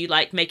 Are you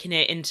like making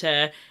it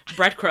into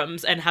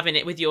breadcrumbs and having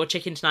it with your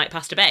chicken tonight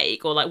pasta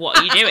bake, or like what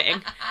are you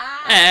doing?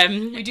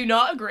 We do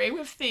not agree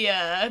with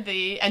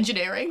the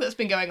engineering that's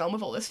been going on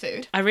with all this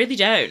food. I really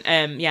don't.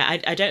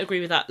 I don't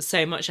agree with that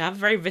so much. I have a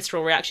very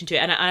visceral reaction to it,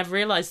 and I've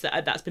realised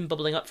that that's been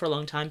bubbling up for a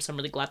long time, so I'm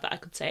really glad that I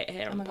could say it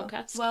here on the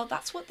podcast. Well,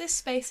 that's what this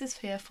space is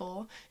here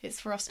for. It's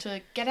for us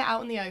to get it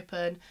out in the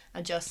open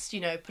and just,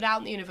 put it out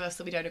in the universe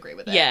that we don't agree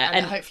with it. Yeah,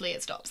 and and hopefully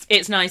it stops.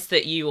 It's nice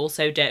that you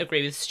also don't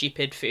agree with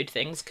stupid food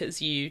things,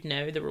 because you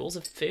know the rules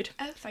of food.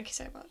 Oh, thank you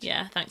so much.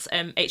 Yeah, thanks.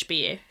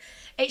 HBU.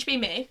 HB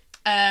me.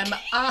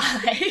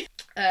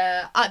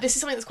 This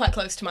is something that's quite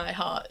close to my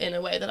heart in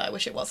a way that I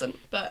wish it wasn't,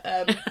 but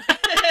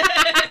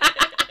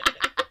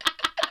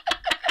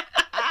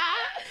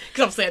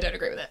because obviously I don't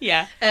agree with it.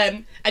 Yeah.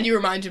 And you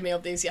reminded me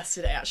of these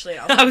yesterday, actually.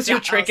 And That was your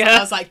trigger. I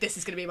was like, this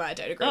is going to be why I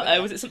don't agree with it.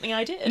 Oh, was it something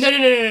I did?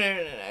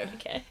 No.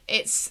 Okay.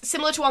 It's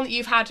similar to one that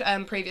you've had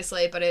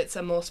previously, but it's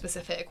a more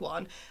specific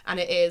one, and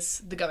it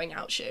is the going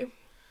out shoe.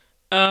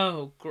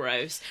 Oh,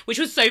 gross. Which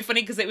was so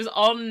funny because it was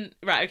on...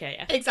 Right, okay,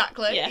 yeah.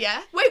 Exactly, Yeah.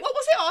 yeah. Wait, what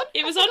was it on?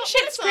 It was I on forgot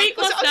Schitt's what it Creek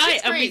was. Was last it on night,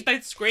 Schitt's and we Creek?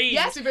 both screamed.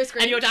 Yes, we both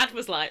screamed. And your dad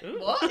was like, ooh.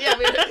 What? Yeah,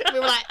 we were like, going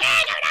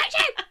out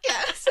shoe!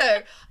 Yeah,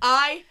 so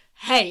I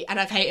hate,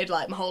 and I've hated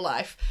like my whole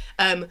life,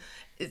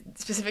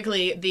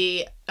 specifically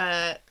the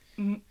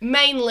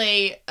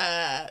mainly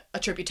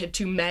attributed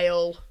to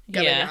male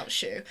going out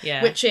shoe,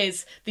 which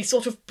is the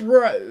sort of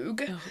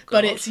brogue,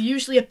 but it's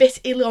usually a bit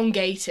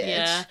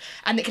elongated,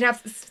 and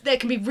there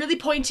can be really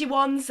pointy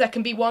ones. There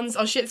can be ones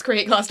on Schitt's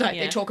Creek last night.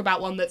 They talk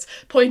about one that's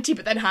pointy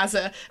but then has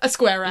a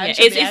square edge.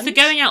 Yeah. It's the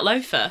going out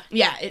loafer.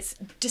 Yeah, it's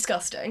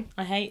disgusting.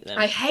 I hate them.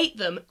 I hate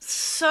them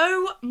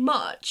so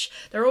much.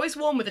 They're always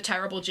worn with a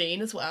terrible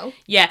jean as well.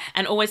 Yeah,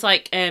 and always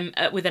like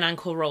with an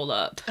ankle roll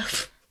up.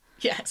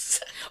 Yes.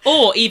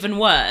 Or even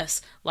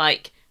worse,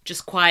 like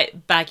just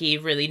quite baggy,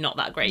 really not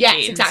that great yes,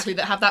 jeans. Exactly,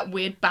 that have that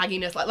weird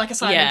bagginess, like a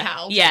Simon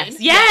Cowell jean.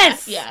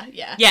 Yes! Yeah.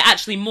 Yeah,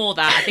 actually more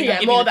that. I think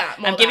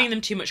I'm giving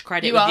them too much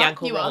credit with the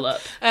ankle roll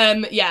up.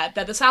 Yeah,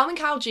 they're the Simon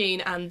Cowell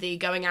jean and the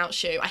going out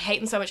shoe. I hate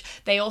them so much.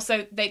 They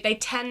also, they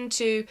tend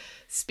to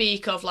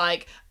speak of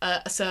like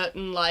a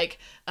certain like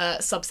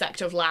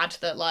subsect of lad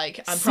that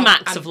like...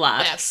 Smacks of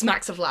lad. Yeah,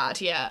 smacks of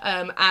lad,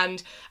 yeah.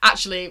 And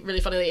actually,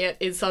 really funnily,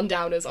 in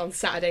Sundowners on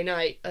Saturday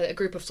night, a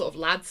group of sort of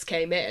lads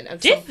came in.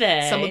 And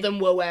some of them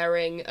were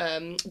wearing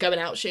going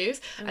out shoes.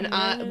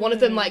 And one of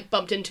them like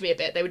bumped into me a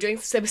bit. They were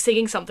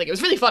singing something. It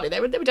was really funny. They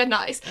were dead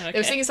nice. Okay. They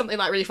were singing something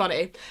like really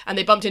funny. And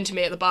they bumped into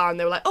me at the bar and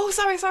they were like, oh,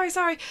 sorry.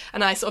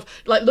 And I sort of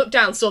like looked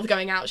down, saw the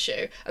going out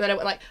shoe. And then I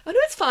went like, oh no,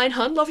 it's fine,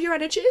 hun. Love your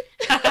energy.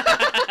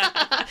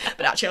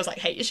 But actually I was like,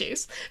 hate your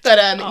shoes. But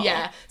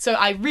yeah, so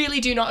I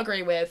really do not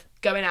agree with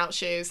going out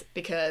shoes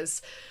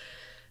because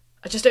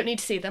I just don't need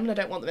to see them and I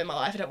don't want them in my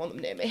life. I don't want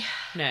them near me.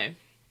 No.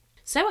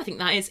 So I think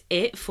that is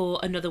it for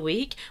another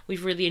week.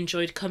 We've really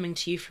enjoyed coming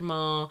to you from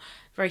our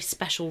very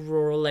special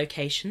rural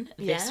location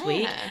this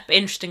week. But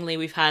interestingly,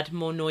 we've had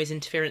more noise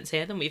interference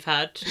here than we've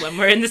had when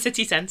we're in the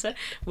city centre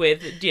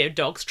with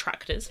dogs,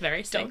 tractors,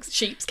 various dogs, things.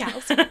 sheep,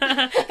 cows. There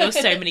were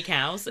so many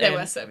cows. There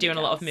were so many doing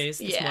cows. A lot of moves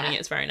this morning. It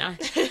was very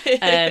nice.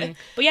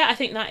 But yeah, I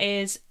think that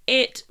is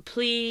it.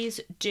 Please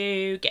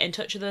do get in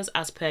touch with us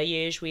as per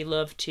usual. We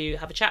love to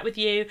have a chat with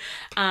you,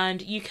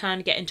 and you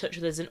can get in touch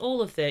with us in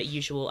all of the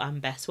usual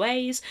and best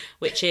ways,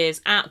 which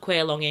is at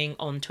queerlonging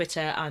on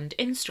Twitter and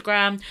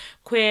Instagram,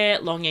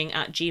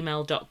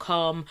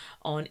 queerlonging@gmail.com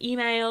on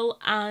email,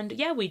 and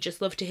yeah, we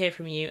just love to hear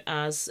from you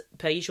as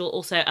per usual.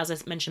 Also, as I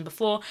mentioned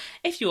before,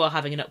 if you are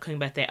having an upcoming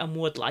birthday and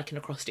would like an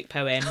acrostic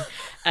poem,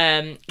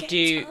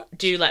 do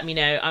let me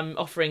know. I'm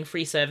offering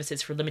free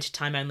services for a limited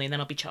time only, and then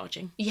I'll be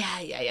charging.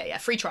 Yeah.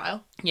 Free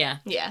trial. Yeah.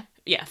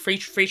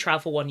 Free trial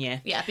for 1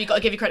 year. Yeah, but you've got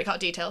to give your credit card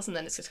details, and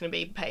then it's just going to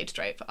be paid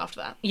straight after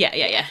that.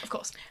 Yeah. Of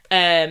course.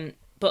 But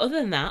other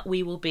than that,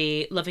 we will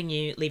be loving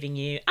you, leaving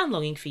you, and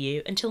longing for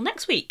you until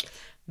next week.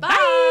 Bye!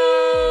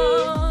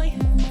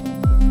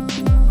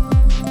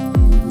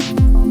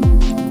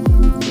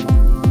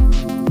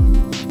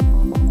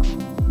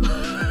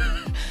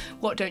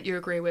 What don't you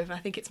agree with? I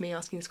think it's me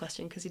asking this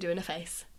question because you're doing a face.